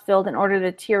slots filled in order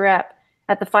to tier up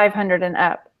at the 500 and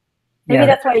up. Maybe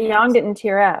that's why Yang didn't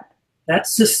tier up.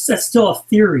 That's still a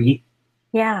theory.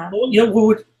 Yeah. Well, you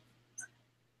know,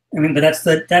 but that's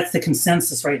the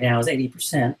consensus right now is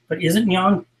 80%. But isn't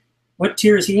Yang? What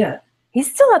tier is he at?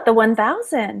 He's still at the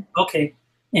 1,000. Okay,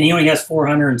 and he only has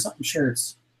 400 and something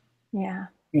shirts. Yeah.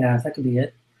 Yeah, that could be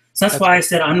it. So that's why I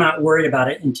said I'm not worried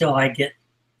about it until I get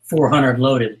 400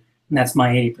 loaded, and that's my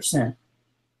 80%.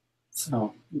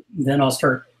 So then I'll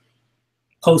start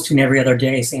posting every other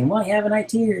day saying, "Why haven't I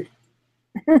tiered?"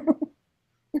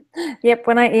 Yep.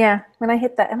 When I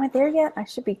hit that, am I there yet? I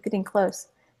should be getting close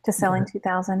to selling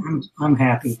 2,000. I'm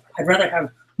happy. I'd rather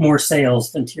have more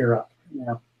sales than tier up. You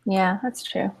know? Yeah, that's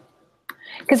true.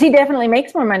 Because he definitely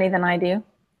makes more money than I do.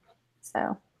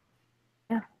 So,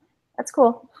 yeah, that's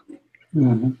cool.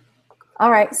 Mm-hmm.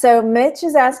 All right. So Mitch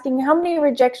is asking, how many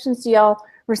rejections do y'all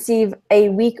receive a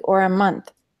week or a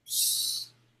month?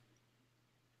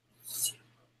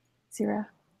 0.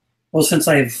 Well, since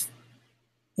I've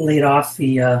laid off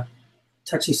the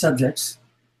touchy subjects,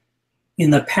 in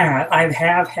the past, I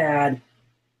have had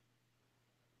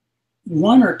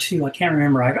 1 or 2, I can't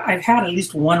remember. I've had at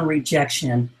least 1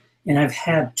 rejection, and I've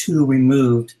had 2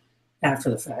 removed after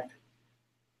the fact.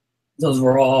 Those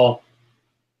were all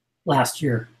last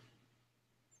year.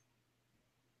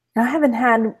 I haven't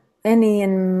had any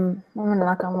in, I'm going to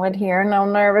knock on wood here, no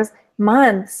nervous,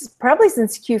 months, probably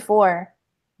since Q4.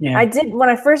 Yeah. I did, when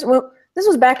I first, well, this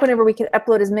was back whenever we could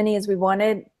upload as many as we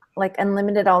wanted, like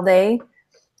unlimited all day.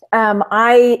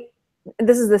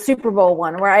 This is the Super Bowl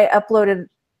one where I uploaded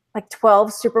like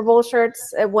 12 Super Bowl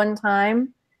shirts at one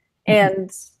time.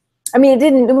 And I mean,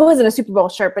 it wasn't a Super Bowl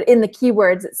shirt, but in the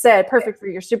keywords it said perfect for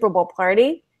your Super Bowl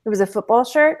party. It was a football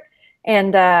shirt.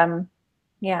 And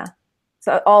yeah,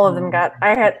 so all of them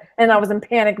and I was in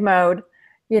panic mode,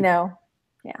 you know.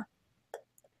 Yeah.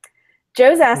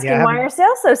 Joe's asking, why are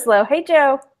sales so slow? Hey,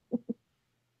 Joe.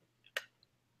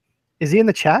 Is he in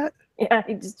the chat? Yeah,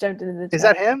 he just jumped into the chat. Is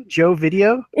that him? Joe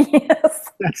Video?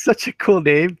 Yes. That's such a cool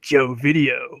name. Joe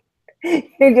Video. Here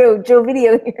you go, Joe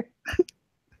Video here.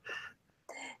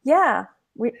 Yeah.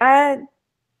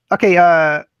 Okay,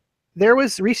 there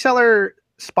was Reseller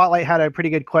Spotlight had a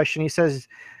pretty good question. He says,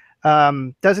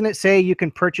 doesn't it say you can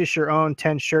purchase your own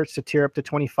 10 shirts to tier up to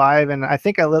 25? And I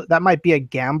think that might be a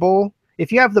gamble.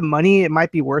 If you have the money, it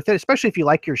might be worth it, especially if you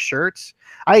like your shirts.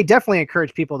 I definitely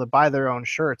encourage people to buy their own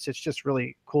shirts. It's just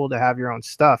really cool to have your own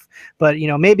stuff. But, you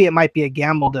know, maybe it might be a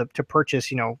gamble to purchase,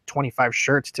 you know, 25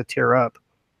 shirts to tier up.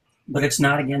 But it's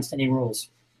not against any rules.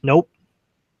 Nope.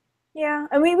 Yeah,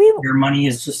 I mean, your money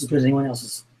is just as good as anyone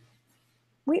else's.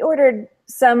 We ordered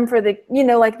some for the, you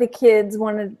know, like the kids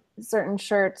wanted certain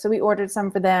shirts, so we ordered some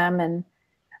for them. And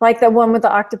like the one with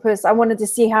the octopus, I wanted to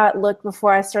see how it looked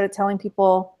before I started telling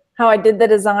people how I did the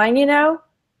design, you know,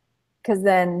 because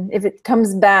then if it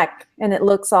comes back and it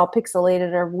looks all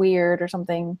pixelated or weird or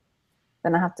something,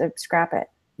 then I have to scrap it.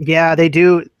 Yeah, they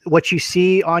do. What you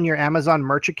see on your Amazon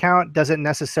merch account doesn't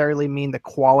necessarily mean the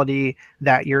quality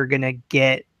that you're going to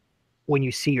get when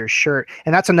you see your shirt.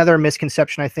 And that's another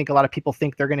misconception. I think a lot of people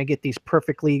think they're going to get these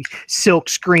perfectly silk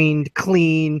screened,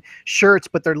 clean shirts,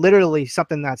 but they're literally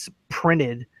something that's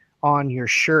printed on your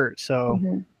shirt. So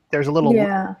there's a little,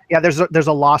 there's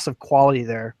a loss of quality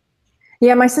there.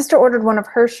 Yeah, my sister ordered one of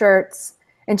her shirts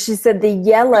and she said the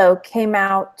yellow came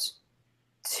out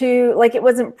too, like it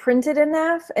wasn't printed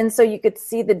enough. And so you could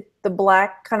see the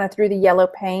black kind of through the yellow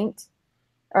paint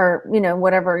or, you know,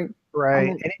 whatever.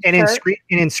 Right. And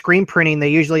in screen printing, they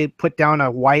usually put down a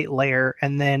white layer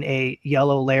and then a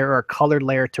yellow layer or a colored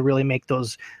layer to really make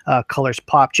those colors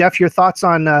pop. Jeff, your thoughts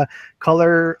on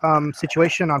color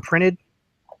situation on printed?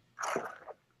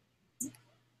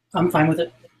 I'm fine with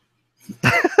it.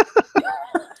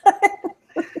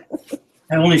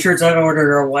 The only shirts I've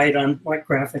ordered are white on white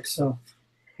graphics, so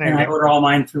and I order all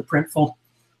mine through Printful.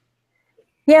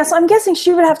 Yeah, so I'm guessing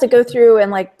she would have to go through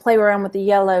and like play around with the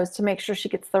yellows to make sure she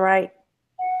gets the right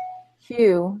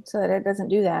hue so that it doesn't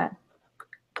do that.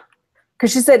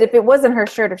 Because she said if it wasn't her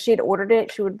shirt, if she had ordered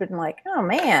it, she would have been like, oh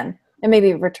man, and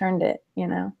maybe returned it, you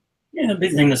know. Yeah, the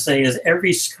big thing to say is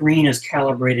every screen is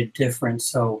calibrated different,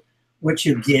 so what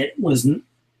you get was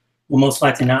will most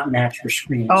likely not match your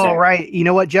screen. Oh, exactly. right. You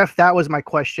know what, Jeff? That was my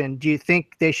question. Do you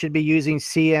think they should be using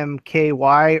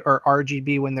CMKY or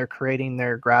RGB when they're creating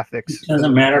their graphics? It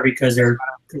doesn't matter because they're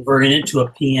converting it to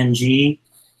a PNG,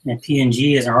 and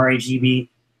PNG is an RGB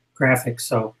graphic.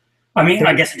 So, I mean,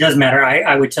 I guess it does matter.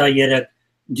 I would tell you to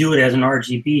do it as an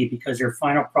RGB because your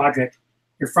final product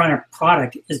is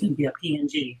going to be a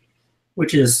PNG,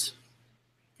 which is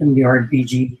going to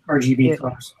be RGB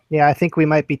colors. Yeah, I think we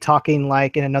might be talking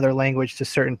like in another language to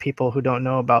certain people who don't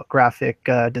know about graphic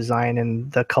design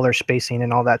and the color spacing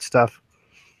and all that stuff.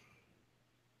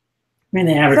 I mean,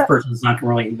 the average person is not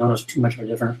going to really notice too much of a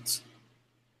difference.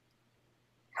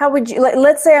 How would you,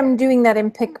 let's say I'm doing that in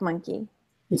PicMonkey.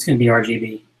 It's going to be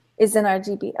RGB. Is in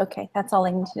RGB. Okay, that's all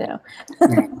I need to know.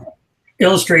 Yeah.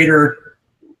 Illustrator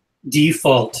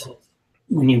default,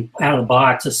 when you out of the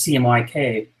box, is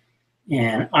CMYK.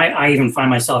 And I even find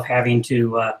myself having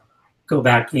to go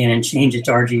back in and change it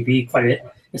to RGB quite a bit,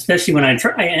 especially when I'm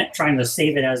trying to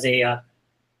save it as a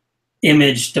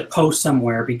image to post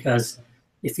somewhere, because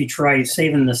if you try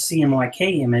saving the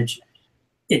CMYK image,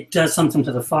 it does something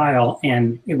to the file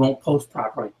and it won't post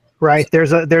properly. Right.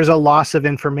 There's a loss of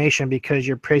information because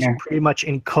you're pretty much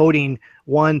encoding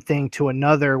one thing to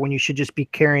another when you should just be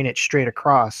carrying it straight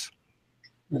across.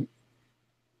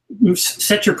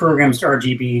 Set your programs to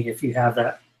RGB if you have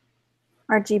that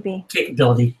RGB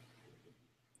capability.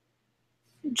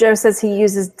 Joe says he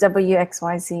uses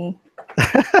WXYZ.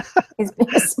 He's in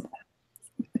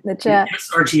the chat.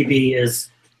 RGB is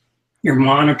your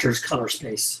monitor's color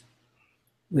space,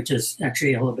 which is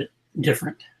actually a little bit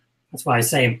different. That's why I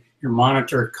say your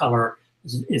monitor color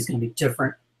is going to be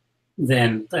different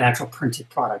than the actual printed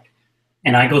product.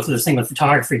 And I go through this thing with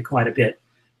photography quite a bit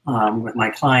with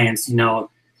my clients. You know,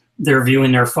 they're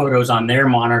viewing their photos on their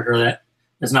monitor that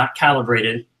is not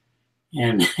calibrated,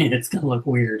 and it's going to look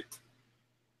weird.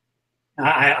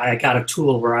 I got a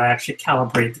tool where I actually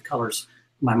calibrate the colors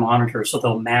of my monitor so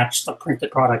they'll match the printed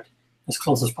product as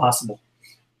close as possible.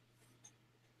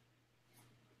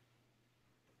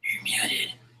 You're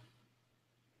muted.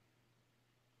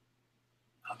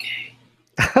 Okay.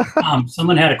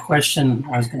 Someone had a question.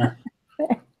 I was gonna.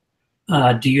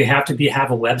 Do you have to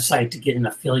have a website to get an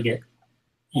affiliate?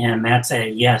 And Matt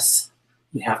said, yes,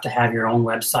 you have to have your own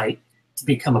website to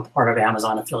become a part of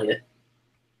Amazon affiliate.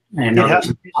 And I know that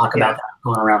you talk about that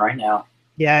going around right now.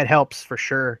 Yeah, it helps for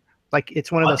sure. Like,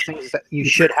 it's one of those things that you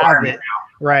should have it.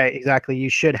 Right, exactly. You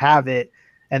should have it,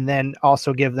 and then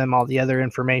also give them all the other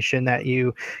information that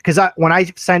you, because when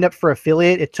I signed up for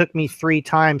affiliate, it took me 3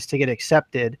 times to get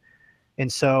accepted.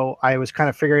 And so I was kind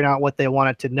of figuring out what they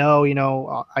wanted to know. You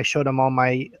know, I showed them all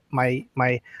my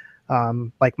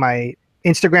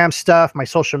Instagram stuff, my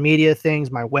social media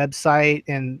things, my website,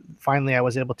 and finally I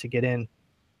was able to get in.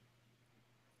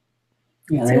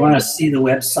 Yeah, they want to see the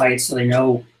website so they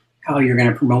know how you're going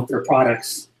to promote their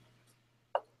products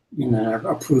and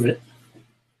approve it.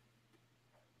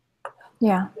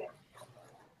 Yeah.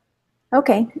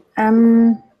 Okay.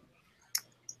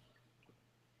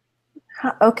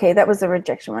 Okay, that was the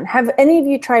rejection one. Have any of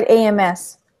you tried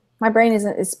AMS? My brain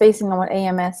is spacing on what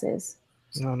AMS is.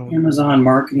 No. Amazon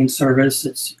Marketing Service.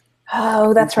 It's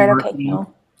that's right. Okay.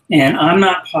 No. And I'm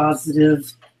not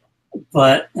positive,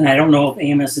 and I don't know if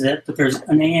AMS is it, but there's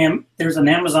an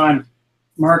Amazon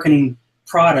marketing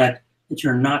product that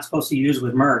you're not supposed to use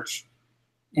with merch,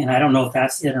 and I don't know if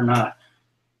that's it or not.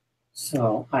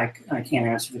 So I can't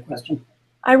answer the question.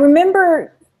 I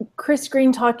remember Chris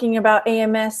Green talking about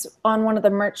AMS on one of the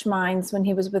merch minds when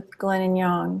he was with Glenn and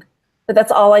Young. But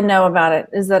that's all I know about it,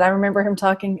 is that I remember him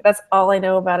talking. That's all I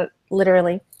know about it,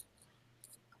 literally.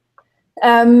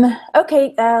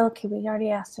 Okay, we already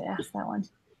asked that one.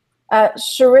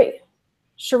 Sheree,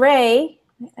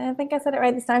 I think I said it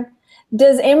right this time.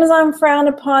 Does Amazon frown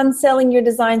upon selling your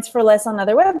designs for less on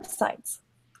other websites?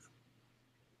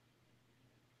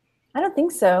 I don't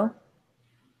think so.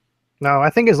 No, I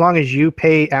think as long as you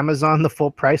pay Amazon the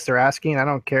full price they're asking, I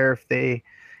don't care if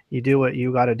you do what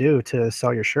you got to do to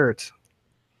sell your shirts.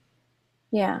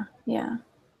 Yeah.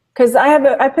 Because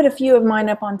I put a few of mine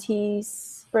up on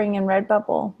Teespring and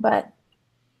Redbubble, but.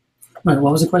 What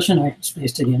was the question? I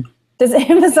spaced again. Does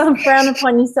Amazon frown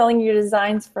upon you selling your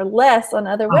designs for less on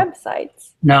other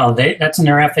websites? No, that's in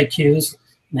their FAQs,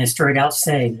 and they straight out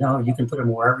say, no, you can put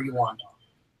them wherever you want.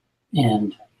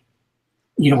 And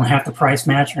you don't have to price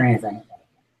match or anything.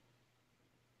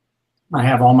 I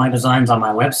have all my designs on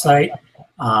my website.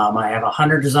 I have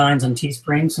 100 designs on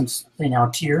Teespring since they now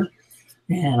tier,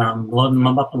 and I'm loading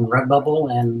them up on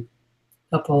Redbubble and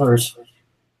a couple others.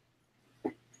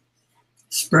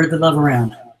 Spread the love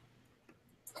around.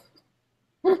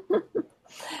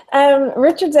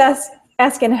 Richard's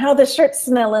asking how the shirts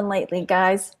smelling lately,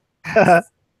 guys.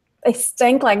 They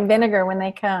stink like vinegar when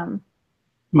they come.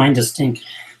 Mine just stink.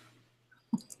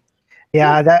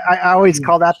 Yeah, that I always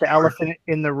call that the elephant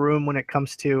in the room when it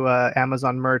comes to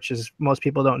Amazon merch. Is most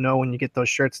people don't know when you get those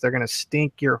shirts, they're gonna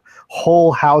stink your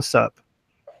whole house up.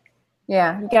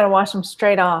 Yeah, you got to wash them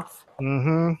straight off.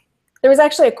 Mm-hmm. There was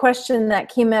actually a question that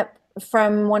came up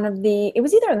from one of the, it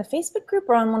was either in the Facebook group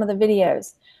or on one of the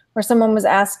videos, where someone was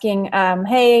asking,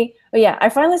 hey, oh yeah, I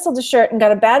finally sold a shirt and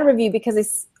got a bad review because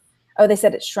they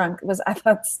said it shrunk. It was, I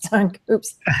thought it stunk.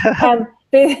 Oops.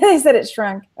 They said it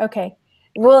shrunk. Okay.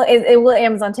 Will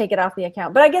Amazon take it off the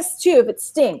account? But I guess too, if it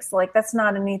stinks, like that's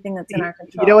not anything that's in our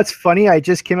control. You know what's funny? I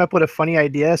just came up with a funny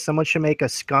idea. Someone should make a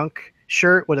skunk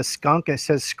shirt with a skunk. It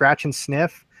says scratch and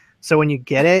sniff. So when you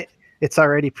get it, it's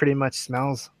already pretty much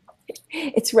smells.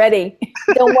 It's ready.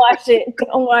 Don't wash it.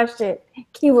 Don't wash it.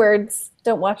 Keywords,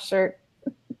 don't wash shirt.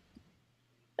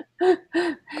 But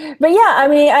yeah, I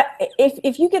mean,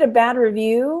 if you get a bad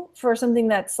review for something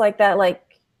that's like that,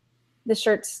 like the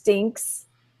shirt stinks,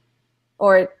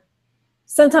 or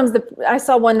sometimes I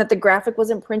saw one that the graphic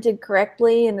wasn't printed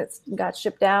correctly and it got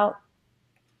shipped out.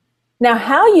 Now,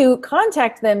 how you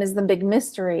contact them is the big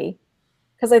mystery,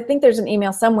 because I think there's an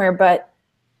email somewhere, but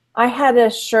I had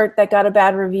a shirt that got a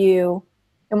bad review,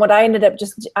 and what I ended up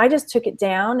I just took it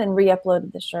down and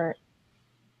re-uploaded the shirt.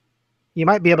 You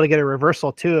might be able to get a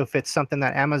reversal too if it's something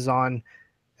that Amazon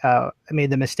made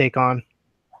the mistake on.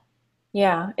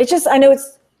 Yeah, it's just, I know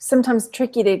it's sometimes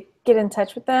tricky to get in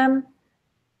touch with them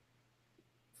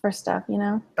for stuff, you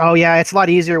know? Oh yeah, it's a lot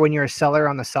easier when you're a seller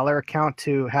on the seller account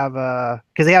to have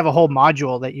because they have a whole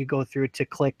module that you go through to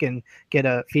click and get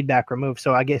a feedback removed.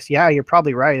 So I guess, yeah, you're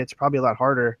probably right. It's probably a lot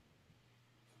harder.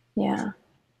 Yeah.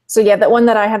 So yeah, that one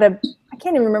that I can't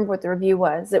even remember what the review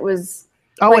was. It was.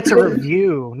 Oh, like, it's a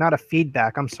review, not a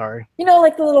feedback. I'm sorry. You know,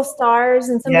 like the little stars,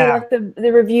 and somebody left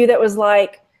the review that was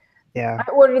like, yeah,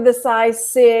 I ordered the size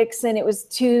 6 and it was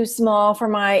too small for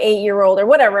my 8-year-old or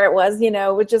whatever it was, you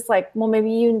know, it's just like, well,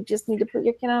 maybe you just need to put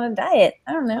your kid on a diet.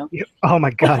 I don't know. Oh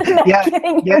my God.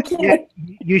 Yeah.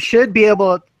 You should be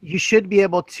able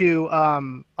to,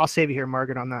 I'll save you here,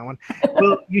 Margaret, on that one.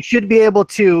 Well, you should be able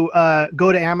to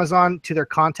go to Amazon to their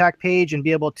contact page and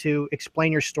be able to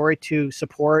explain your story to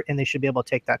support, and they should be able to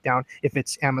take that down if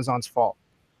it's Amazon's fault.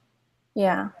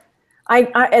 Yeah. I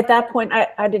at that point,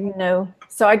 I didn't know.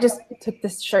 So I just took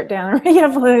this shirt down and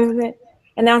re-uploaded it.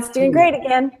 And now it's doing great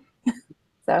again.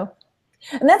 So,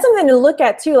 and that's something to look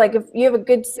at too. Like if you have a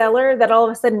good seller that all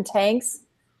of a sudden tanks,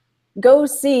 go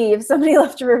see if somebody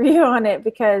left a review on it,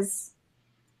 because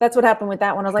that's what happened with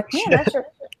that one. I was like, man, that shirt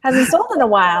hasn't sold in a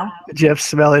while. Jeff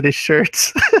smelling his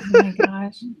shirts. Oh my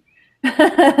gosh.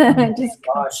 Just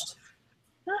Washed.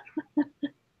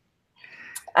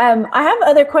 I have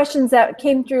other questions that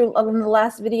came through in the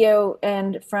last video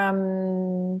and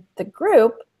from the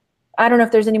group. I don't know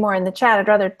if there's any more in the chat. I'd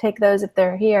rather take those if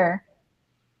they're here.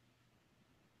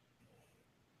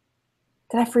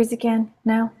 Did I freeze again?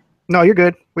 No? No, you're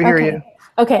good. We hear you.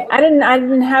 Okay. I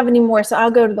didn't have any more, so I'll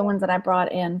go to the ones that I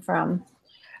brought in from.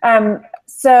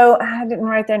 So I didn't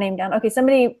write their name down. Okay,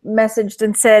 somebody messaged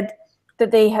and said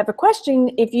that they have a question.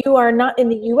 If you are not in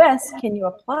the US, can you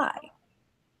apply?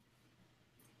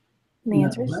 And the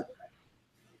answer is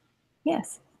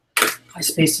yes. I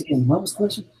spaced again. What was the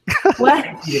question? What?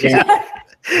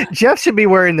 Jeff should be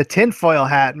wearing the tinfoil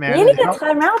hat, man. You need to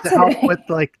time out today. Help with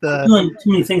like the Doing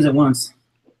too many things at once.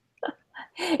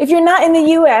 If you're not in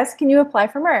the U.S., can you apply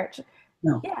for merch?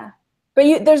 No. Yeah,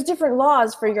 but there's different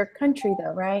laws for your country,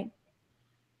 though, right?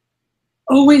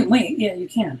 Oh wait. Yeah, you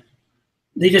can.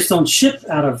 They just don't ship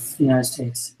out of the United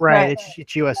States. right.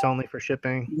 It's U.S. only for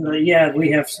shipping. Yeah, we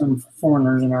have some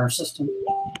foreigners in our system.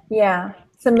 Yeah,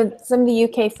 some of the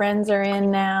U.K. friends are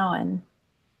in now, and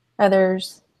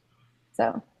others.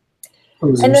 So.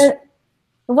 Posers. And then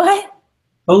what?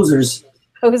 Posers.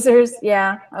 Posers,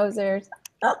 yeah, posers.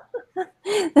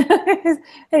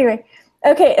 Anyway,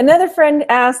 okay, another friend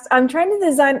asked, I'm trying to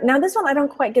design, now this one I don't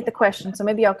quite get the question, so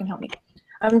maybe y'all can help me.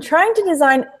 I'm trying to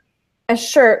design a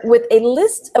shirt with a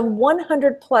list of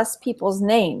 100 plus people's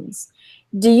names.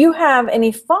 Do you have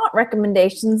any font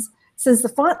recommendations, since the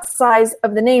font size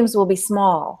of the names will be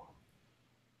small?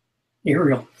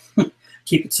 Arial.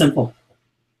 Keep it simple.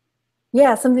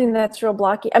 Yeah, something that's real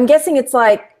blocky. I'm guessing it's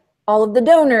like all of the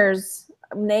donors'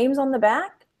 names on the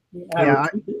back? Yeah.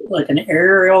 Like an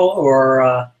Arial,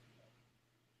 or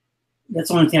that's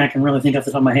the only thing I can really think off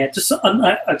the top of my head. Just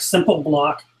a simple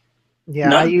block. Yeah,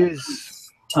 don't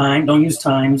use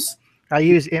times. I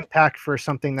use Impact for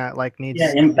something that like needs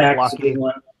Impact is a blocking. good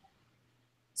one.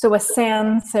 So a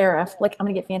sans serif, like I'm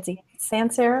gonna get fancy.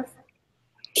 Sans serif?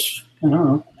 I don't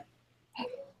know.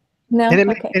 No.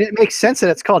 And Okay. it makes sense that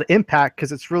it's called impact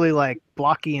because it's really like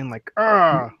blocky and like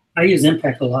I use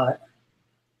impact a lot.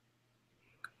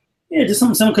 Yeah, just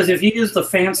something simple, because if you use the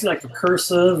fancy, like the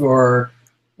cursive or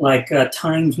like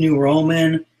Times New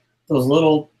Roman, those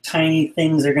little tiny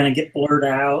things are going to get blurred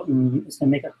out and it's going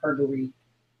to make it hard to read.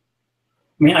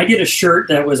 I mean, I did a shirt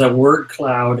that was a word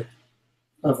cloud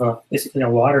of basically a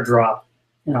water drop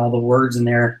and all the words in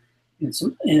there.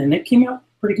 And it came out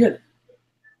pretty good,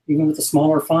 even with the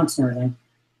smaller fonts and everything.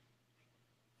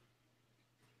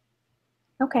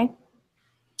 Okay.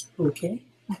 Okay.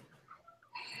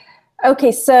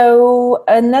 Okay, so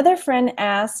another friend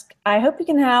asked, I hope you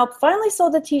can help. Finally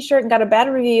sold a t-shirt and got a bad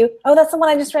review. Oh, that's the one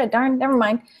I just read. Darn, never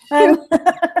mind.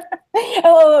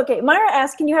 Okay. Myra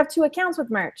asked, can you have 2 accounts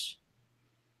with merch?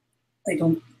 I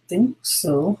don't think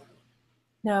so.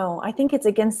 No, I think it's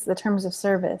against the terms of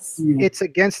service. it's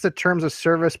against the terms of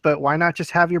service, but why not just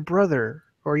have your brother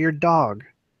or your dog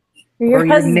Or your or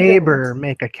your husband. neighbor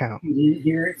make account? You didn't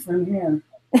hear it from him.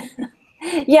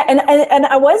 Yeah, and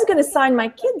I was going to sign my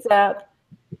kids up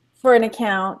for an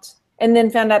account and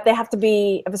then found out they have to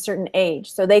be of a certain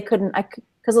age. So they couldn't,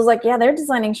 because I was like, yeah, they're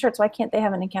designing shirts. Why can't they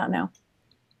have an account now?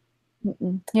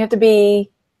 You have to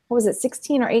be, what was it,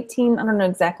 16 or 18? I don't know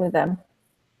exactly the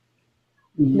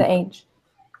age.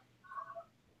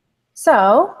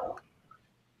 So,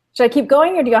 should I keep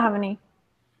going or do y'all have any?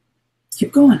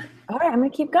 Keep going. All right, I'm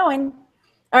going to keep going.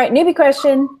 All right, newbie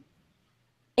question.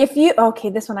 If you, okay,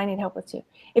 this one I need help with too.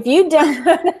 If you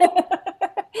download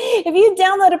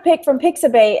a pic from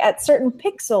Pixabay at certain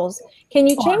pixels, can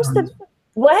you change the,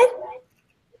 what?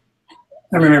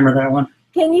 I remember that one.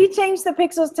 Can you change the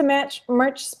pixels to match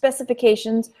merch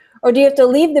specifications, or do you have to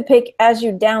leave the pic as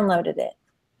you downloaded it?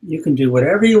 You can do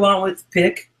whatever you want with the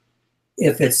pic.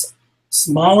 If it's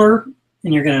smaller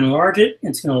and you're going to enlarge it,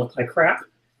 it's going to look like crap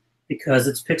because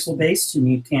it's pixel based and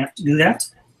you can't do that.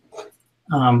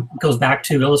 It goes back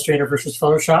to Illustrator versus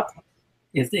Photoshop.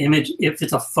 If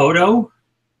it's a photo,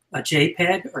 a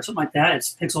JPEG or something like that,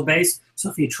 it's pixel based. So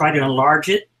if you try to enlarge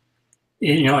it,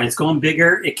 it's going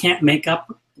bigger, it can't make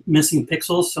up missing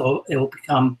pixels, so it will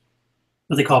become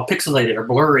what they call pixelated or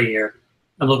blurry, or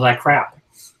it'll look like crap.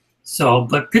 So,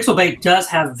 but Pixabay does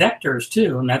have vectors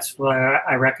too, and that's why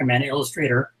I recommend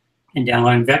Illustrator and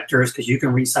downloading vectors, because you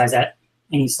can resize that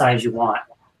any size you want.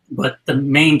 But the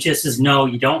main gist is no,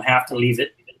 you don't have to leave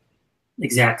it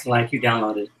exactly like you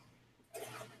downloaded,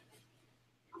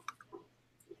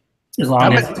 as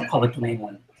long as it's a public domain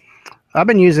one. I've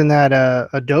been using that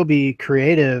Adobe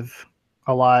Creative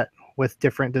a lot with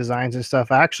different designs and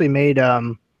stuff. I actually made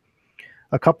a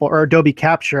couple, or Adobe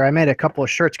Capture. I made a couple of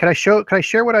shirts. Can I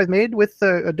share what I've made with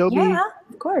the Adobe? Yeah,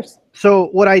 of course. So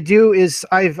what I do is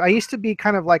I used to be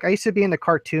into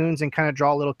cartoons and kind of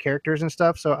draw little characters and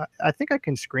stuff. So I think I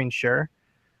can screen share.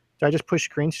 Do I just push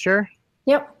screen share?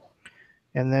 Yep.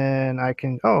 And then I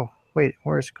can, oh, wait,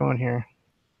 where's it going here?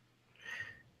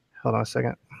 Hold on a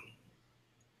second.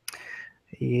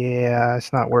 Yeah,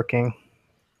 it's not working.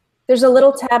 There's a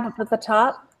little tab up at the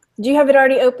top. Do you have it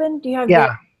already open? Do you have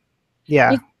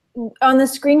Yeah. On the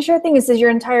screen share thing, it says your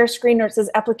entire screen, or it says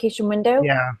application window.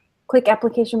 Yeah. Click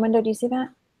application window. Do you see that?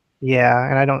 Yeah,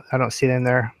 and I don't see it in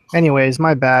there. Anyways,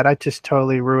 my bad. I just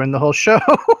totally ruined the whole show.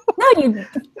 No, you.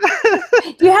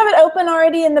 Do you have it open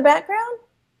already in the background?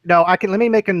 No, I can. Let me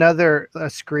make another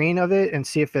screen of it and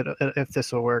see if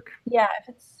this will work. Yeah, if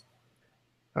it's.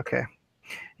 Okay.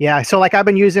 Yeah, so like I've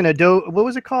been using Adobe. What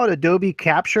was it called? Adobe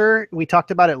Capture. We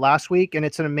talked about it last week, and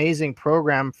it's an amazing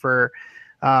program for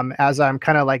as I'm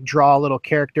kind of like draw little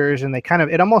characters, and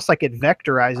it almost like it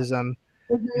vectorizes them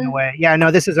in a way. Yeah, no,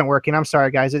 this isn't working. I'm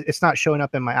sorry, guys. It's not showing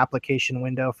up in my application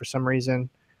window for some reason.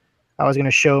 I was going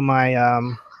to show my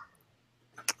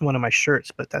one of my shirts,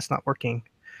 but that's not working.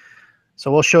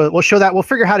 So we'll show that. We'll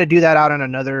figure how to do that out on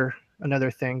another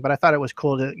thing. But I thought it was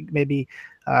cool to maybe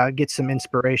get some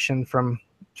inspiration from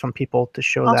people to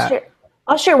show that.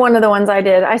 I'll share one of the ones I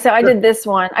did. I did this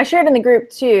one. I shared in the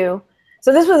group too.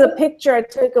 So this was a picture I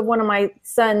took of one of my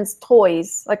son's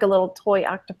toys, like a little toy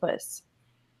octopus.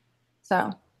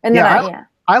 So, and then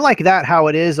I like that how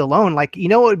it is alone. Like,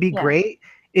 what would be great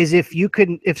is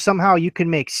if somehow you can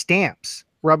make stamps,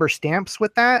 rubber stamps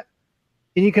with that.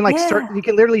 And you can you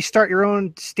can literally start your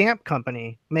own stamp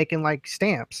company making like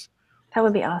stamps. That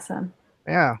would be awesome.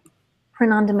 Yeah.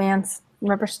 Print on demand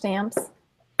rubber stamps.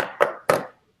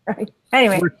 Right.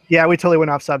 Anyway. We totally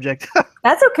went off subject.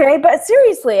 That's okay, but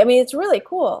seriously, I mean, it's really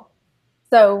cool.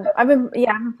 So I've been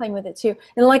playing with it too.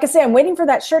 And like I say, I'm waiting for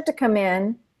that shirt to come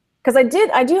in. Because I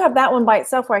do have that one by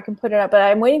itself where I can put it up, but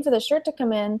I'm waiting for the shirt to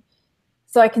come in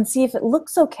so I can see if it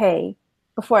looks okay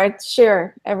before I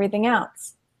share everything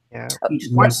else. Yeah. You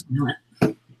just want to smell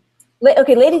it.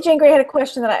 Okay, Lady Jane Grey had a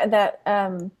question is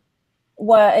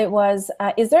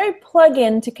there a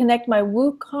plugin to connect my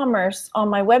WooCommerce on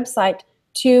my website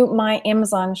to my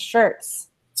Amazon shirts?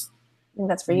 I think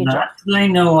that's for you, Not Jeff. that I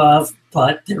know of,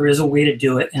 but there is a way to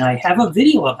do it, and I have a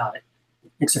video about it,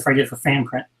 except for I did it for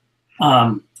Fanprint.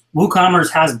 WooCommerce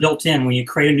has built in when you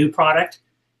create a new product,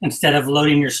 instead of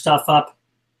loading your stuff up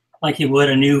like you would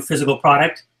a new physical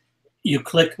product, you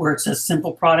click where it says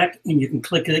simple product, and you can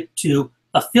click it to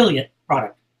affiliate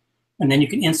product. And then you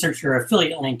can insert your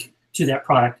affiliate link to that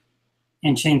product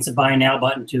and change the buy now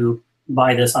button to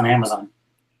buy this on Amazon.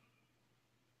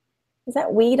 Is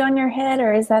that weed on your head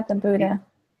or is that the Buddha?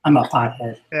 I'm a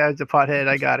pothead. Yeah, it's a pothead.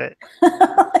 I got it.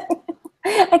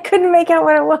 I couldn't make out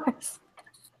what it was.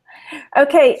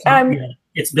 Okay. Yeah,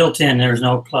 it's built in. There's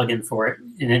no plugin for it,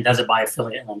 and it does it by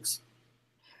affiliate links.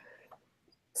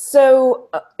 So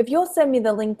if you'll send me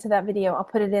the link to that video, I'll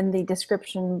put it in the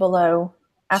description below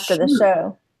after the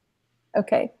show.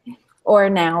 Okay. Or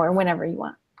now or whenever you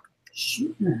want.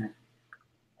 Sure.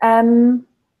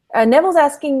 Neville's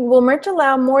asking, will merch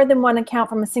allow more than one account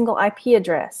from a single IP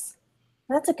address?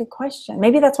 That's a good question.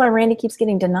 Maybe that's why Randy keeps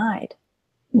getting denied.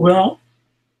 Well,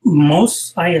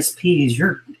 most ISPs,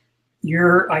 your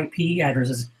IP address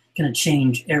is going to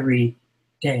change every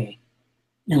day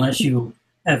unless you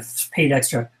have paid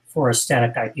extra for a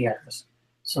static IP address.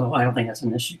 So I don't think that's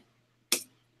an issue.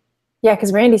 Yeah,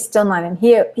 because Randy's still not in.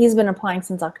 He's been applying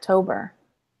since October,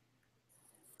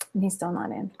 and he's still not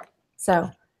in.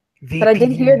 So, VPN. but I did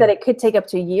hear that it could take up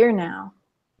to a year now.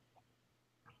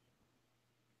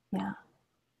 Yeah.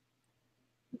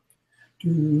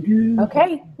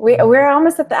 Okay, we're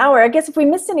almost at the hour. I guess if we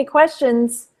missed any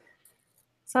questions,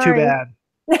 sorry. Too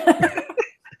bad.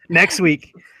 Next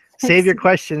week. Save your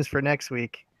questions for next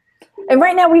week. And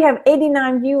right now we have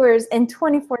 89 viewers and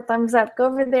 24 thumbs up. Go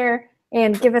over there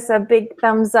and give us a big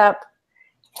thumbs up,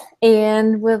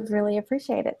 and we'll really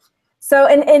appreciate it. So,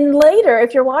 and later,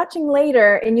 if you're watching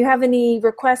later and you have any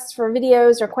requests for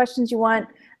videos or questions you want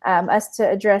us to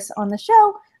address on the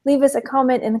show, leave us a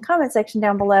comment in the comment section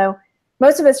down below.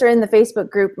 Most of us are in the Facebook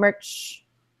group, Merch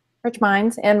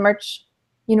Minds and Merch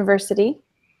University.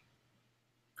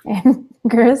 And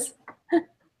Chris?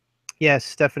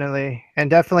 Yes, definitely. And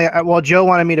definitely, well, Joe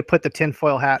wanted me to put the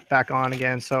tinfoil hat back on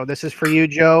again. So this is for you,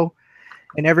 Joe.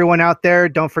 And everyone out there,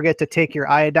 don't forget to take your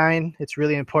iodine. It's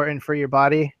really important for your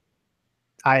body.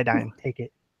 Iodine, take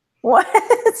it. What?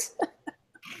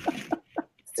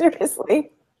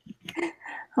 Seriously?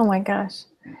 Oh my gosh.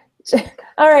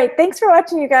 All right, thanks for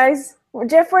watching, you guys.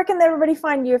 Jeff, where can everybody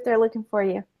find you if they're looking for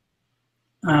you?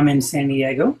 I'm in San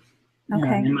Diego. Okay.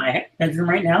 I'm in my bedroom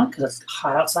right now because it's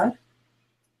hot outside.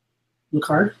 Look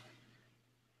hard.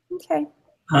 Okay.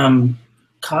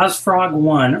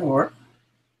 CosFrog1, or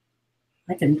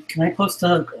can I post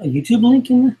a YouTube link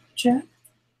in the chat?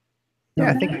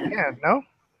 Yeah, I think you can. No?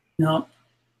 No.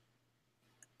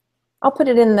 I'll put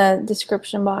it in the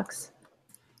description box.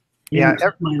 Yeah,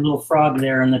 my little frog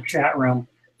there in the chat room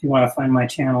if you want to find my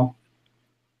channel.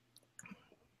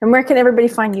 And where can everybody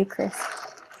find you, Chris?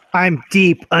 I'm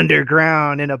deep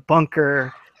underground in a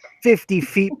bunker 50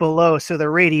 feet below, so the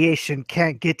radiation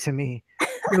can't get to me.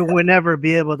 You will never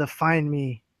be able to find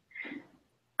me.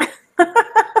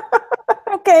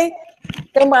 Okay.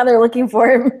 Don't bother looking for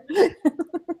him.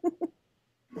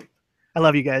 I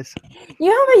love you guys.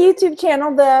 You have a YouTube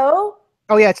channel, though.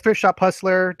 Oh yeah, it's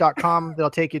thriftshophustler.com. It'll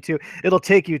take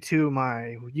you to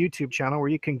my YouTube channel where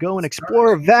you can go and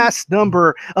explore a vast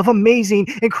number of amazing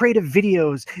and creative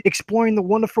videos exploring the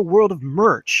wonderful world of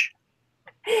merch.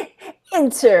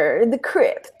 Enter the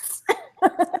crypts,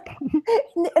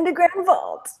 in the underground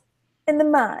vault, in the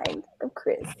mind of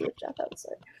Chris.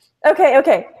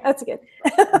 Okay, that's good.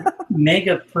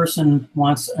 Mega person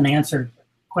wants an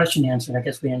question answered. I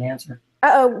guess we didn't answer.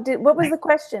 Uh-oh, what was the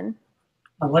question?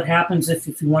 What happens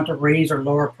if you want to raise or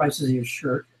lower prices of your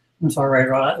shirt? I'm sorry,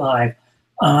 live.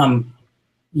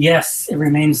 Yes, it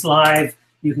remains live.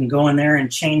 You can go in there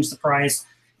and change the price,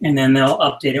 and then they'll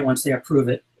update it once they approve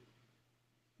it.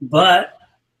 But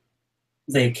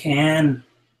they can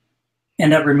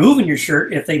end up removing your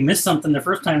shirt if they miss something the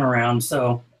first time around.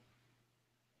 So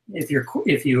if you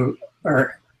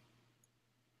are,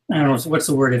 I don't know, what's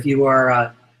the word? If you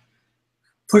are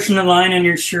pushing the line on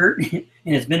your shirt and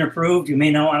it's been approved, you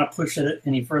may not want to push it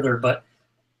any further, but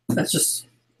that's just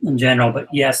in general. But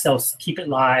yes, they'll keep it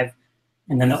live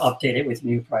and then they'll update it with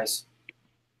new price.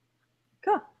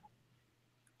 Cool. Okay.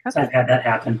 So I've had that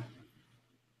happen.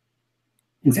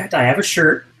 In fact, I have a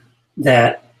shirt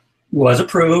that was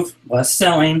approved, was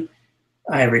selling.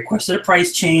 I requested a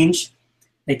price change.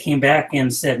 They came back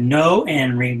and said no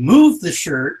and removed the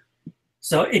shirt.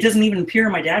 So it doesn't even appear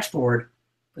on my dashboard,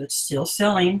 but it's still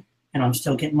selling and I'm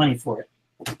still getting money for it.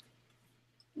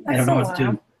 I don't know what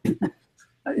to do.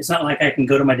 It's not like I can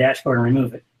go to my dashboard and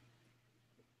remove it.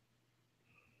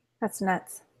 That's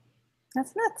nuts.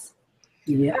 That's nuts.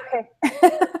 Yeah. Okay.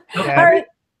 Yeah. All right.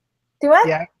 Do what?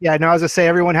 Yeah. No, I was gonna say,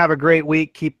 everyone have a great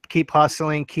week. Keep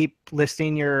hustling. Keep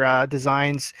listing your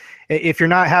designs. If you're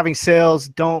not having sales,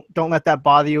 don't let that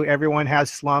bother you. Everyone has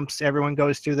slumps. Everyone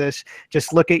goes through this.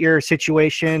 Just look at your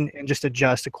situation and just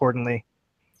adjust accordingly.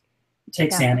 Take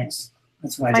Xanax.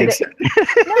 That's what I do.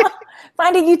 No,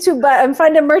 find a YouTube buddy.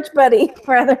 Find a merch buddy.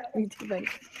 Rather, YouTube buddy.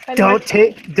 Don't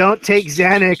take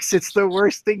Xanax. It's the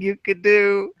worst thing you could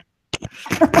do.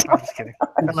 I'm just kidding.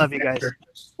 I love you guys.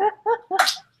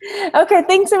 Okay,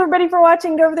 thanks everybody for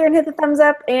watching. Go over there and hit the thumbs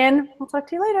up, and we'll talk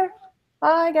to you later.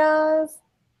 Bye, guys.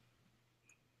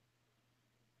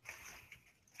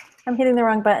 I'm hitting the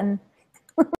wrong button.